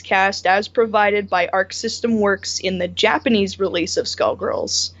voice cast as provided by Arc System Works in the Japanese release of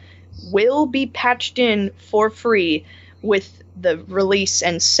Skullgirls will be patched in for free with the release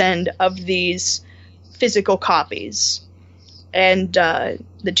and send of these physical copies. And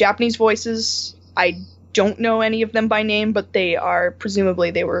the Japanese voices, I don't know any of them by name, but they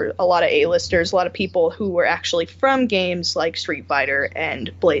were a lot of A-listers, a lot of people who were actually from games like Street Fighter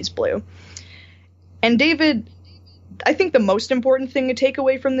and BlazBlue. And David, I think the most important thing to take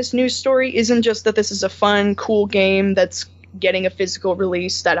away from this news story isn't just that this is a fun, cool game that's getting a physical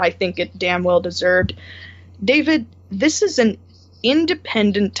release that I think it damn well deserved. David, this is an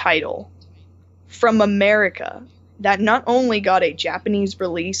independent title from America that not only got a Japanese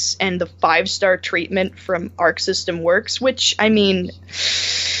release and the 5-star treatment from Arc System Works, which, I mean,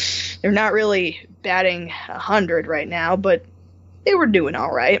 they're not really batting 100 right now, but they were doing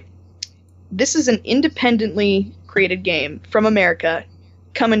all right. This is an independently created game from America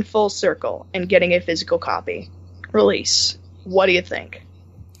coming full circle and getting a physical copy release. What do you think?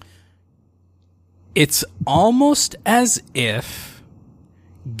 It's almost as if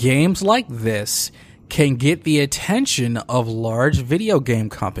games like this can get the attention of large video game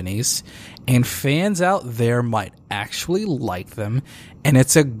companies, and fans out there might actually like them, and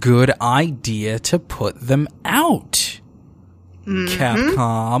it's a good idea to put them out.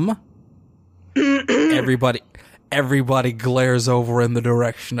 Capcom. Everybody glares over in the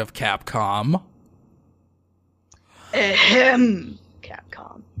direction of Capcom.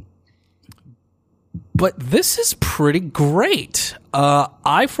 Capcom. But this is pretty great.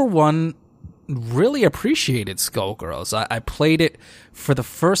 I, for one, really appreciated Skullgirls. I played it for the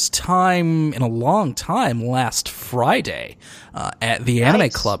first time in a long time last Friday at the anime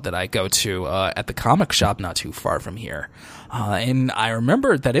club that I go to at the comic shop not too far from here. And I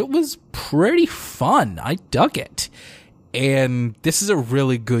remember that it was pretty fun. I dug it. And this is a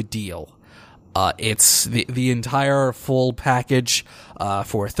really good deal. It's the entire full package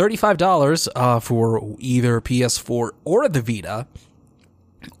for $35 for either PS4 or the Vita.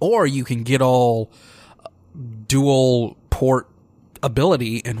 Or you can get all dual port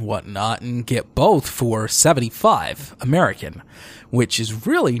ability and whatnot and get both for $75 American, which is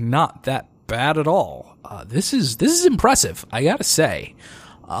really not that bad at all. This is impressive, I gotta say.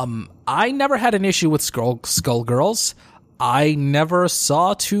 I never had an issue with Skullgirls. I never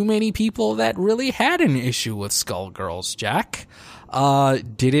saw too many people that really had an issue with Skullgirls, Jack.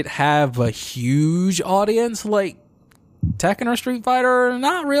 Did it have a huge audience like Tekken or Street Fighter?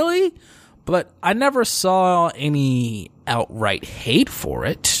 Not really. But I never saw any outright hate for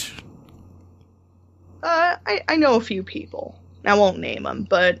it. I know a few people. I won't name them,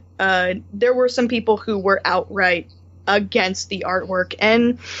 but there were some people who were outright against the artwork,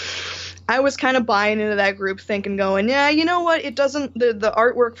 and I was kind of buying into that group, thinking, going, yeah, you know what, it doesn't, the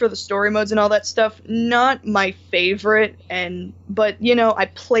artwork for the story modes and all that stuff, not my favorite, but, you know, I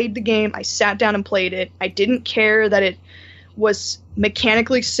played the game, I sat down and played it, I didn't care that it was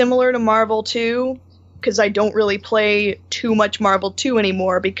mechanically similar to Marvel 2, because I don't really play too much Marvel 2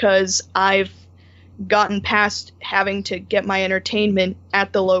 anymore, because I've gotten past having to get my entertainment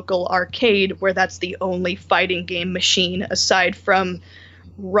at the local arcade, where that's the only fighting game machine aside from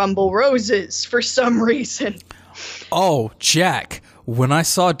Rumble Roses for some reason. Oh, Jack, when I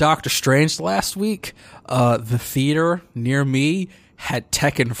saw Doctor Strange last week, the theater near me had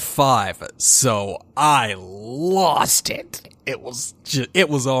Tekken 5, so I lost it. It was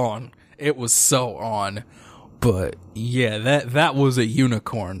on. It was so on. But yeah, that was a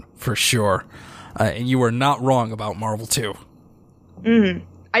unicorn for sure. And you were not wrong about Marvel 2.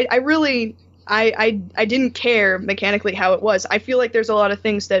 I really didn't care mechanically how it was. I feel like there's a lot of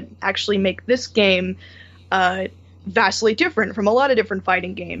things that actually make this game vastly different from a lot of different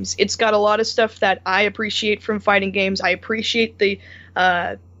fighting games. It's got a lot of stuff that I appreciate from fighting games. I appreciate the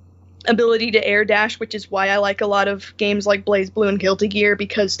ability to air dash, which is why I like a lot of games like BlazBlue and Guilty Gear,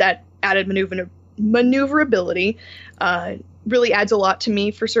 because that added maneuverability really adds a lot to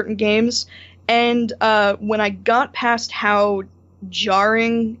me for certain games. And when I got past how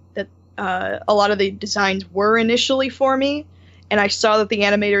jarring that a lot of the designs were initially for me, and I saw that the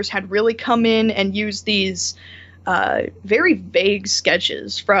animators had really come in and used these very vague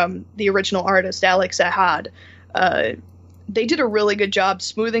sketches from the original artist, Alex Ahad, they did a really good job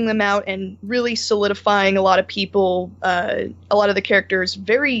smoothing them out and really solidifying a lot of people, a lot of the characters'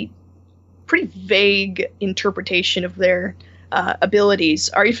 pretty vague interpretation of their abilities.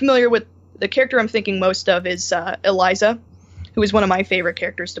 Are you familiar with the character I'm thinking most of is Eliza, who is one of my favorite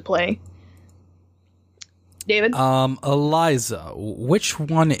characters to play. David? Eliza. Which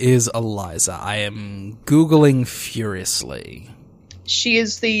one is Eliza? I am Googling furiously. She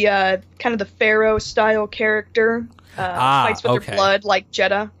is the kind of the Pharaoh-style character. Fights with her blood like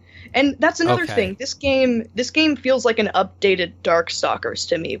Jeddah. And that's another thing. This game feels like an updated Darkstalkers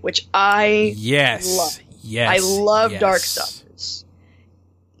to me, which I love. I love Darkstalkers.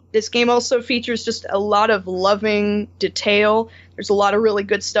 This game also features just a lot of loving detail. There's a lot of really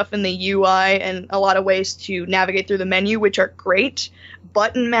good stuff in the UI and a lot of ways to navigate through the menu, which are great.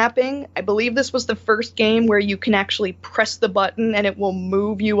 Button mapping. I believe this was the first game where you can actually press the button and it will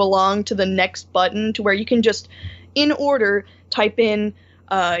move you along to the next button, to where you can just, in order, type in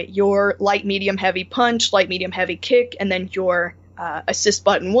your light, medium, heavy punch, light, medium, heavy kick, and then your assist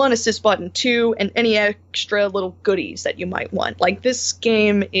button 1, assist button 2, and any extra little goodies that you might want. Like, this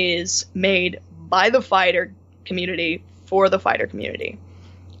game is made by the fighter community for the fighter community.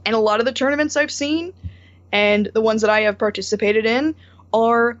 And a lot of the tournaments I've seen, and the ones that I have participated in,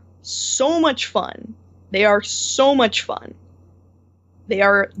 are so much fun. They are so much fun. They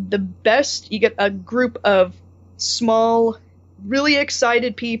are the best. You get a group of small, really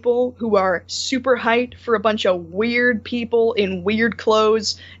excited people who are super hyped for a bunch of weird people in weird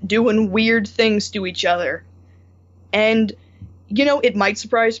clothes doing weird things to each other. And, you know, it might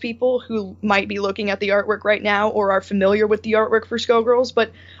surprise people who might be looking at the artwork right now or are familiar with the artwork for Skullgirls,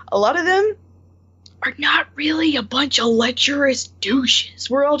 but a lot of them are not really a bunch of lecherous douches.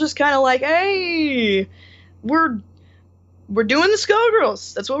 We're all just kind of like, hey, we're doing the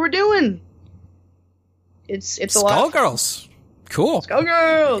Skullgirls. That's what we're doing. It's a lot. Skullgirls. Cool.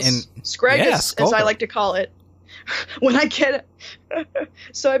 Skullgirls! And Scraggus, as I like to call it. When I get it.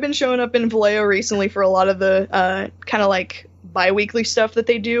 So I've been showing up in Vallejo recently for a lot of the kind of like bi-weekly stuff that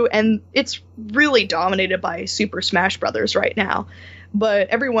they do, and it's really dominated by Super Smash Brothers right now. But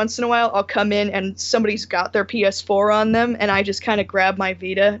every once in a while, I'll come in and somebody's got their PS4 on them, and I just kind of grab my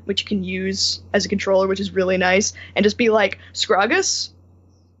Vita, which you can use as a controller, which is really nice, and just be like, Scraggus?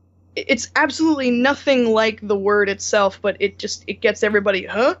 It's absolutely nothing like the word itself, but it gets everybody,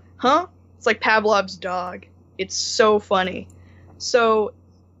 huh? It's like Pavlov's dog. It's so funny. So,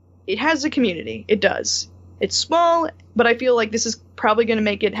 it has a community. It does. It's small, but I feel like this is probably going to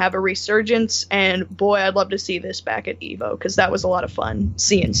make it have a resurgence, and boy, I'd love to see this back at EVO, because that was a lot of fun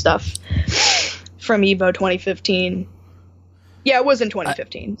seeing stuff from EVO 2015. Yeah, it was in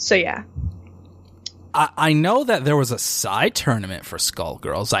 2015, so yeah. I know that there was a side tournament for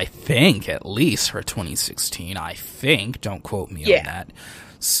Skullgirls, I think, at least for 2016. I think. Don't quote me on that.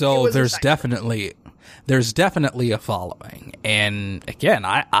 So there's definitely a following. And again,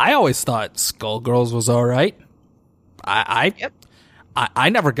 I always thought Skullgirls was all right. I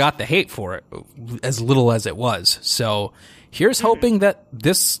never got the hate for it, as little as it was. So here's hoping that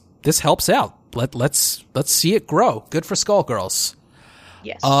this helps out. Let's see it grow. Good for Skullgirls.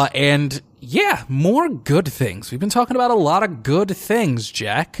 Yes. And yeah, more good things. We've been talking about a lot of good things,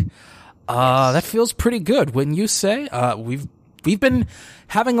 Jack. That feels pretty good, wouldn't you say? We've been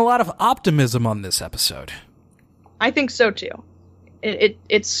having a lot of optimism on this episode. I think so too.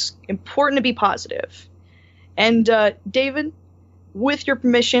 It's important to be positive. And David, with your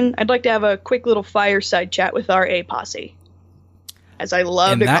permission, I'd like to have a quick little fireside chat with our A posse, as I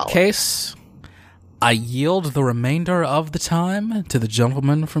love to call it. In that case, I yield the remainder of the time to the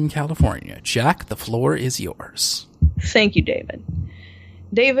gentleman from California. Jack, the floor is yours. Thank you, David.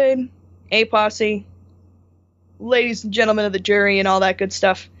 David, A posse, ladies and gentlemen of the jury, and all that good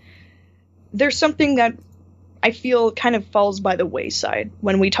stuff. There's something that I feel kind of falls by the wayside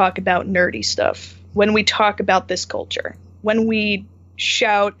when we talk about nerdy stuff, when we talk about this culture, when we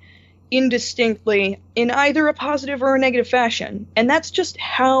shout indistinctly in either a positive or a negative fashion. And that's just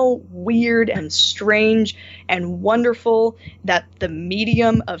how weird and strange and wonderful that the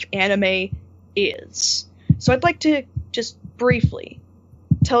medium of anime is. So I'd like to just briefly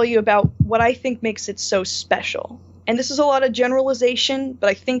tell you about what I think makes it so special. And this is a lot of generalization, but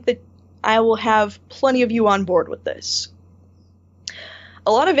I think that I will have plenty of you on board with this.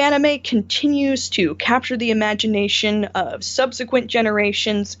 A lot of anime continues to capture the imagination of subsequent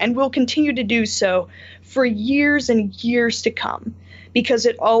generations and will continue to do so for years and years to come, because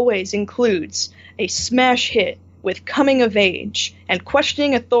it always includes a smash hit with coming of age and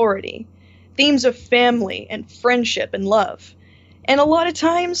questioning authority, themes of family and friendship and love. And a lot of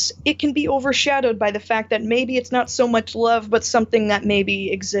times it can be overshadowed by the fact that maybe it's not so much love, but something that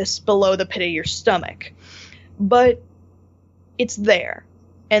maybe exists below the pit of your stomach. But it's there.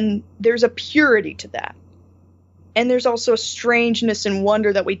 And there's a purity to that. And there's also a strangeness and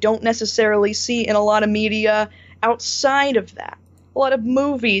wonder that we don't necessarily see in a lot of media outside of that. A lot of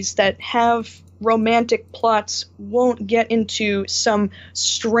movies that have romantic plots won't get into some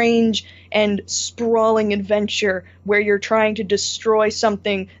strange and sprawling adventure where you're trying to destroy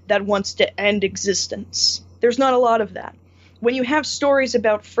something that wants to end existence. There's not a lot of that. When you have stories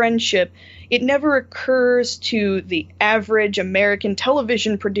about friendship, it never occurs to the average American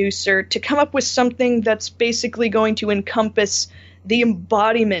television producer to come up with something that's basically going to encompass the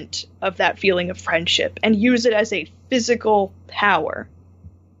embodiment of that feeling of friendship and use it as a physical power.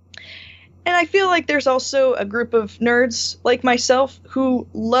 And I feel like there's also a group of nerds like myself who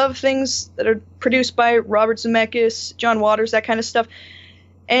love things that are produced by Robert Zemeckis, John Waters, that kind of stuff.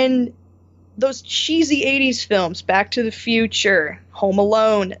 And those cheesy 80s films, Back to the Future, Home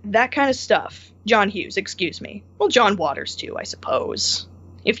Alone, that kind of stuff. John Hughes, excuse me. Well, John Waters too, I suppose.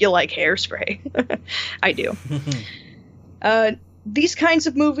 If you like Hairspray. I do. These kinds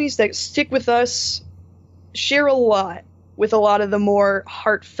of movies that stick with us share a lot with a lot of the more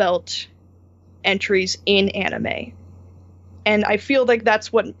heartfelt entries in anime. And I feel like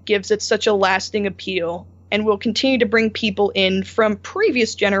that's what gives it such a lasting appeal and will continue to bring people in from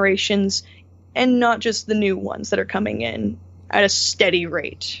previous generations and not just the new ones that are coming in at a steady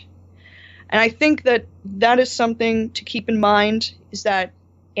rate. And I think that that is something to keep in mind, is that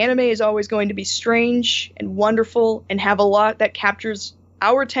anime is always going to be strange and wonderful and have a lot that captures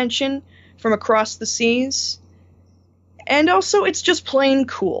our attention from across the seas. And also, it's just plain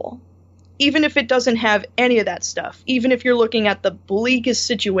cool. Even if it doesn't have any of that stuff, even if you're looking at the bleakest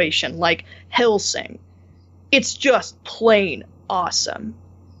situation like Hellsing, it's just plain awesome.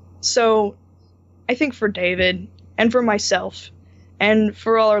 So I think for David and for myself and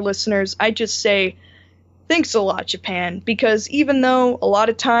for all our listeners, I just say thanks a lot, Japan, because even though a lot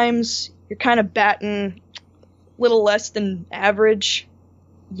of times you're kind of batting a little less than average,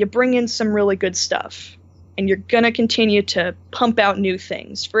 you bring in some really good stuff. And you're going to continue to pump out new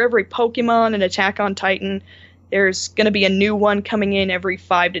things. For every Pokemon and Attack on Titan, there's going to be a new one coming in every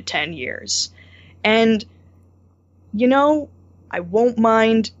 5 to 10 years. And, you know, I won't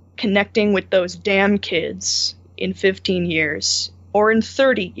mind connecting with those damn kids in 15 years or in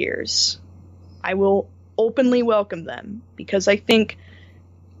 30 years. I will openly welcome them because I think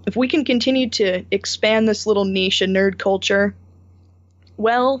if we can continue to expand this little niche of nerd culture,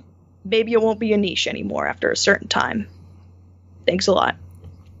 well, maybe it won't be a niche anymore after a certain time. Thanks a lot.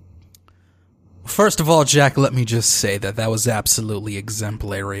 First of all, Jack, let me just say that was absolutely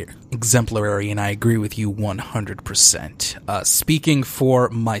exemplary, and I agree with you 100%. Speaking for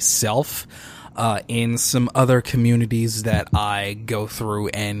myself, in some other communities that I go through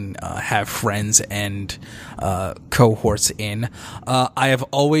and have friends and cohorts in, I have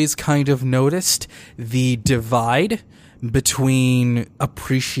always kind of noticed the divide between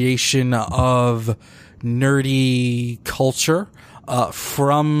appreciation of nerdy culture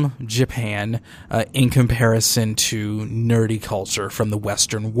from Japan in comparison to nerdy culture from the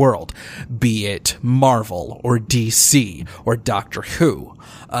Western world, be it Marvel or DC or Doctor Who.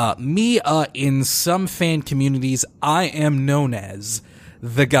 In some fan communities, I am known as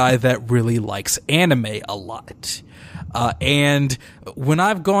the guy that really likes anime a lot. And when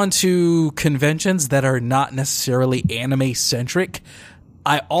I've gone to conventions that are not necessarily anime-centric,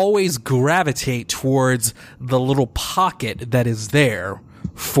 I always gravitate towards the little pocket that is there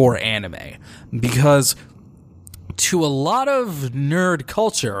for anime. Because to a lot of nerd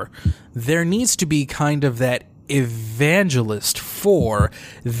culture, there needs to be kind of that evangelist for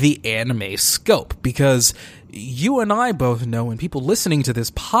the anime scope. Because you and I both know, and people listening to this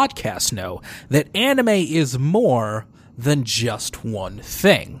podcast know, that anime is more than just one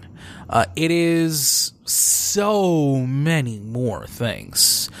thing. It is so many more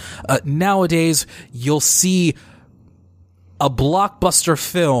things. Nowadays, you'll see a blockbuster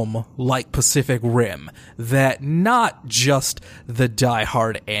film like Pacific Rim that not just the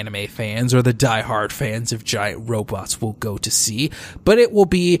diehard anime fans or the diehard fans of giant robots will go to see, but it will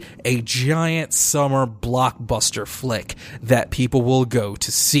be a giant summer blockbuster flick that people will go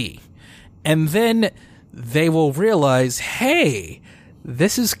to see. And then they will realize, hey,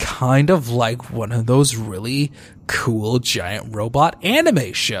 this is kind of like one of those really cool giant robot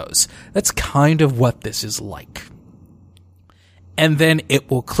anime shows. That's kind of what this is like. And then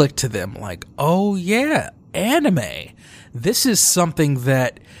it will click to them like, oh yeah, anime. This is something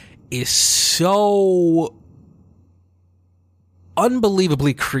that is so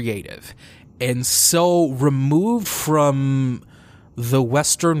unbelievably creative and so removed from the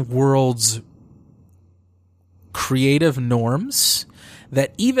Western world's creative norms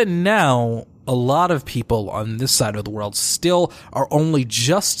that even now, a lot of people on this side of the world still are only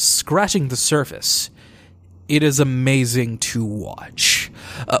just scratching the surface. It is amazing to watch.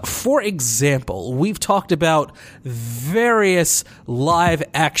 For example, we've talked about various live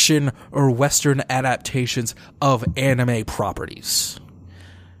action or Western adaptations of anime properties.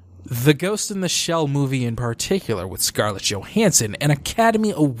 The Ghost in the Shell movie in particular, with Scarlett Johansson, an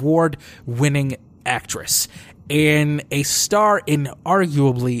Academy Award-winning actress, and a star in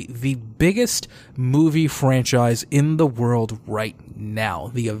arguably the biggest movie franchise in the world right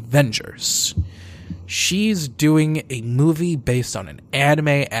now, The Avengers. She's doing a movie based on an anime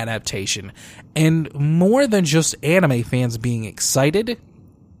adaptation, and more than just anime fans being excited,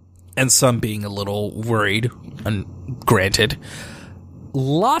 and some being a little worried, and granted,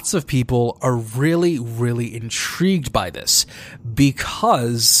 lots of people are really, really intrigued by this,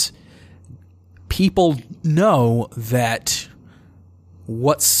 because people know that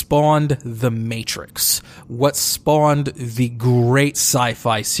what spawned The Matrix, what spawned the great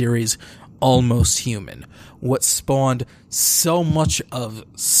sci-fi series Almost Human, what spawned so much of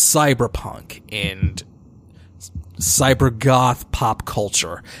cyberpunk and cybergoth pop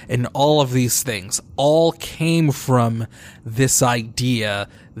culture and all of these things all came from this idea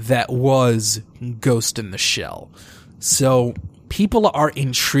that was Ghost in the Shell. So people are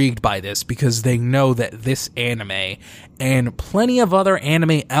intrigued by this because they know that this anime and plenty of other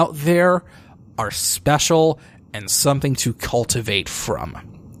anime out there are special and something to cultivate from.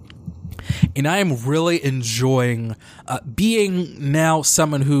 And I am really enjoying being now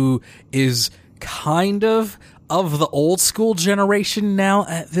someone who is kind of the old school generation now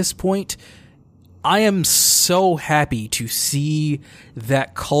at this point. I am so happy to see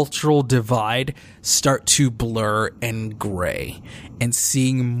that cultural divide start to blur and gray, and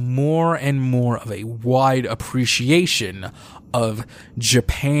seeing more and more of a wide appreciation of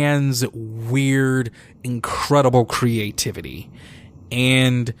Japan's weird, incredible creativity.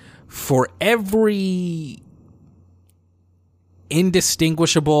 And for every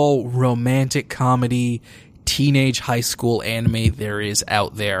indistinguishable romantic comedy, teenage high school anime there is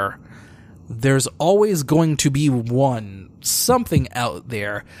out there, there's always going to be something out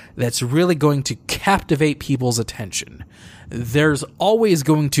there that's really going to captivate people's attention. There's always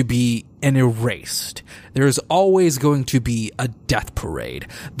going to be an Erased. There's always going to be a Death Parade.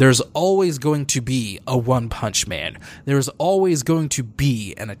 There's always going to be a One Punch Man. There's always going to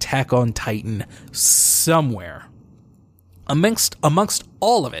be an Attack on Titan somewhere. Amongst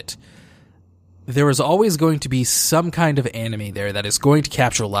all of it, there is always going to be some kind of anime there that is going to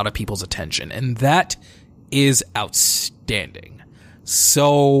capture a lot of people's attention, and that is outstanding.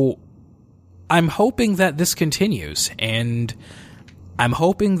 So I'm hoping that this continues, and I'm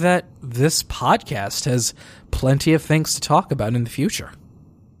hoping that this podcast has plenty of things to talk about in the future.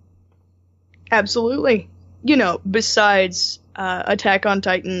 Absolutely. Besides Attack on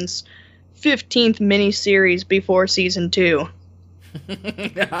Titan's 15th miniseries before Season 2.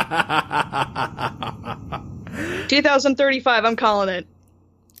 2035, I'm calling it.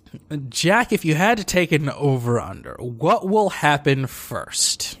 Jack, if you had to take an over-under, what will happen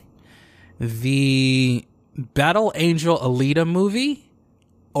first? The Battle Angel Alita movie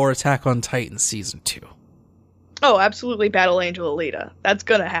or Attack on Titan Season 2? Oh, absolutely Battle Angel Alita. That's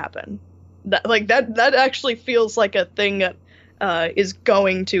gonna happen. That actually feels like a thing that is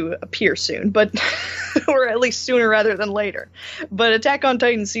going to appear soon, but or at least sooner rather than later. But Attack on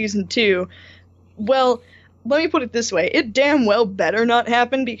Titan Season 2, well, let me put it this way. It damn well better not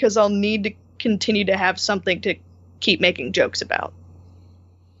happen, because I'll need to continue to have something to keep making jokes about.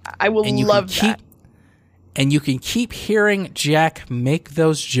 I will love that. And you can keep hearing Jack make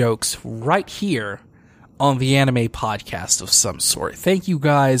those jokes right here on the Anime Podcast of some sort. Thank you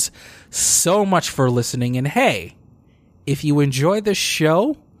guys so much for listening. And hey, if you enjoy this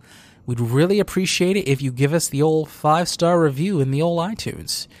show, we'd really appreciate it if you give us the old 5-star review in the old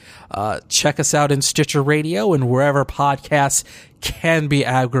iTunes. Check us out in Stitcher Radio and wherever podcasts can be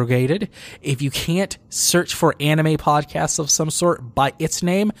aggregated. If you can't search for Anime Podcasts of some sort by its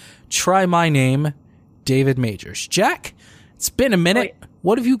name, try my name, David Majors. Jack, it's been a minute. Oh, yeah.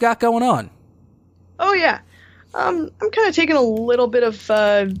 What have you got going on? Oh, yeah. I'm kind of taking a little bit of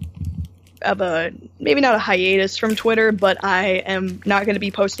a, maybe not a hiatus from Twitter, but I am not going to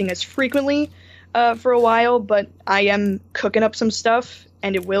be posting as frequently for a while, but I am cooking up some stuff,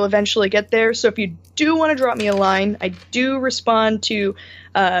 and it will eventually get there. So if you do want to drop me a line, I do respond to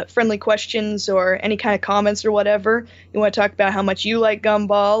friendly questions or any kind of comments or whatever. You want to talk about how much you like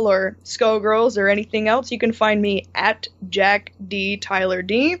Gumball or Skullgirls or anything else, you can find me at Jack D. Tyler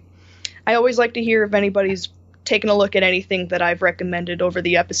D. I always like to hear if anybody's taken a look at anything that I've recommended over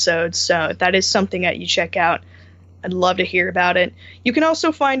the episodes, so if that is something that you check out, I'd love to hear about it. You can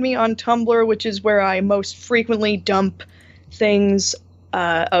also find me on Tumblr, which is where I most frequently dump things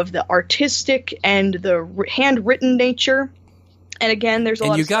of the artistic and the handwritten nature. And again, there's a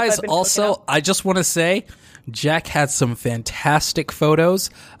lot of stuff. And you guys also, I just want to say, Jack had some fantastic photos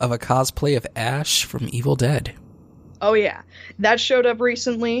of a cosplay of Ash from Evil Dead. Oh yeah, that showed up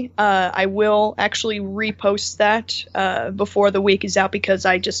recently. I will actually repost that before the week is out, because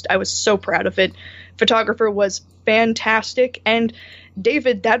I was so proud of it. Photographer was fantastic. And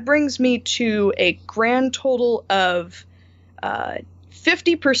David, that brings me to a grand total of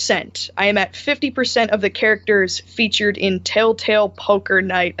 50%. I am at 50% of the characters featured in Telltale Poker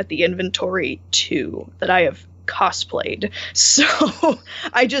Night at the Inventory 2 that I have cosplayed. So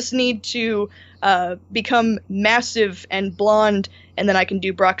I just need to become massive and blonde, and then I can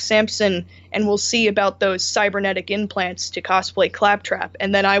do Brock Sampson, and we'll see about those cybernetic implants to cosplay Claptrap,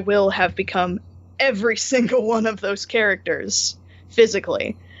 and then I will have become every single one of those characters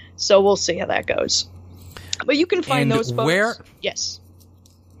physically. So we'll see how that goes. But you can find those photos.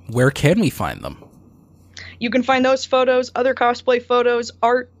 Where can we find them? You can find those photos, other cosplay photos,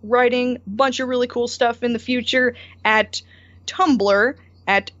 art, writing, bunch of really cool stuff in the future at Tumblr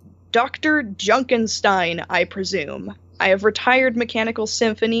at Dr. Junkenstein, I presume. I have retired Mechanical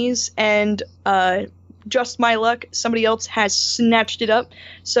Symphonies, and just my luck, somebody else has snatched it up.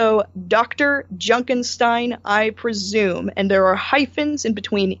 So Dr. Junkenstein, I presume. And there are hyphens in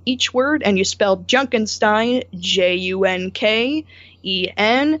between each word, and you spell Junkenstein, Junkenstein.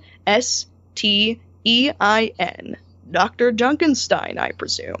 Dr. Junkenstein, I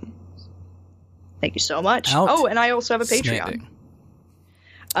presume. Thank you so much. Oh, and I also have a Patreon.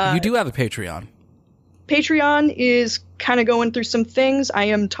 You do have a Patreon. Patreon is kind of going through some things. I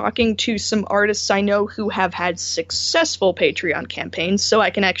am talking to some artists I know who have had successful Patreon campaigns, so I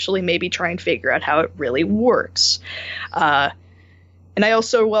can actually maybe try and figure out how it really works. And I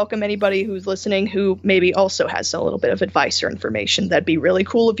also welcome anybody who's listening who maybe also has a little bit of advice or information. That'd be really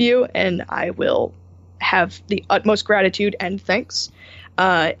cool of you, and I will have the utmost gratitude and thanks.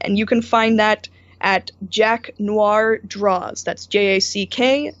 And you can find that at Jack Noir Draws. That's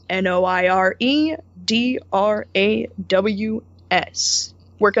JackNoireDraws.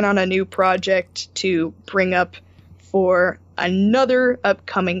 Working on a new project to bring up for another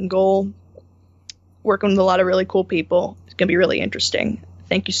upcoming goal. Working with a lot of really cool people. It's going to be really interesting.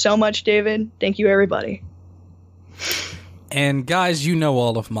 Thank you so much, David. Thank you, everybody. And guys, you know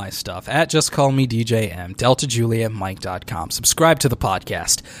all of my stuff at Just Call Me DJM, DeltaJulietMike.com. Subscribe to the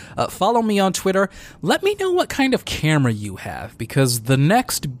podcast. Follow me on Twitter. Let me know what kind of camera you have, because the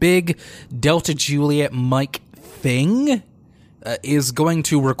next big Delta Juliet Mike thing is going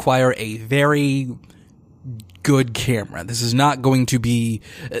to require a very good camera. This is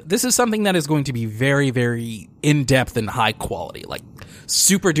something that is going to be very, very in-depth and high quality, like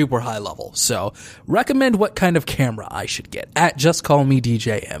super duper high level. So recommend what kind of camera I should get at Just Call Me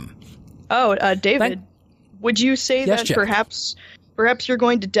DJM. Oh, David, would you say that Jack. perhaps you're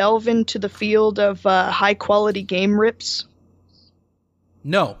going to delve into the field of high quality game rips?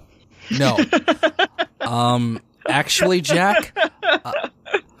 No. Actually, Jack,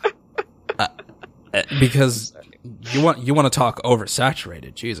 because you want to talk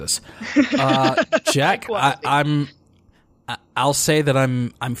oversaturated, Jesus. Jack, I'll say that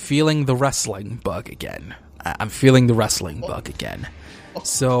I'm feeling the wrestling bug again. I'm feeling the wrestling bug again.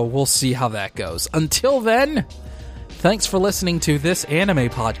 So we'll see how that goes. Until then, thanks for listening to this anime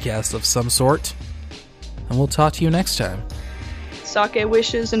podcast of some sort, and we'll talk to you next time. Sake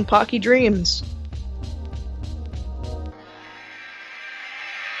wishes and Pocky dreams.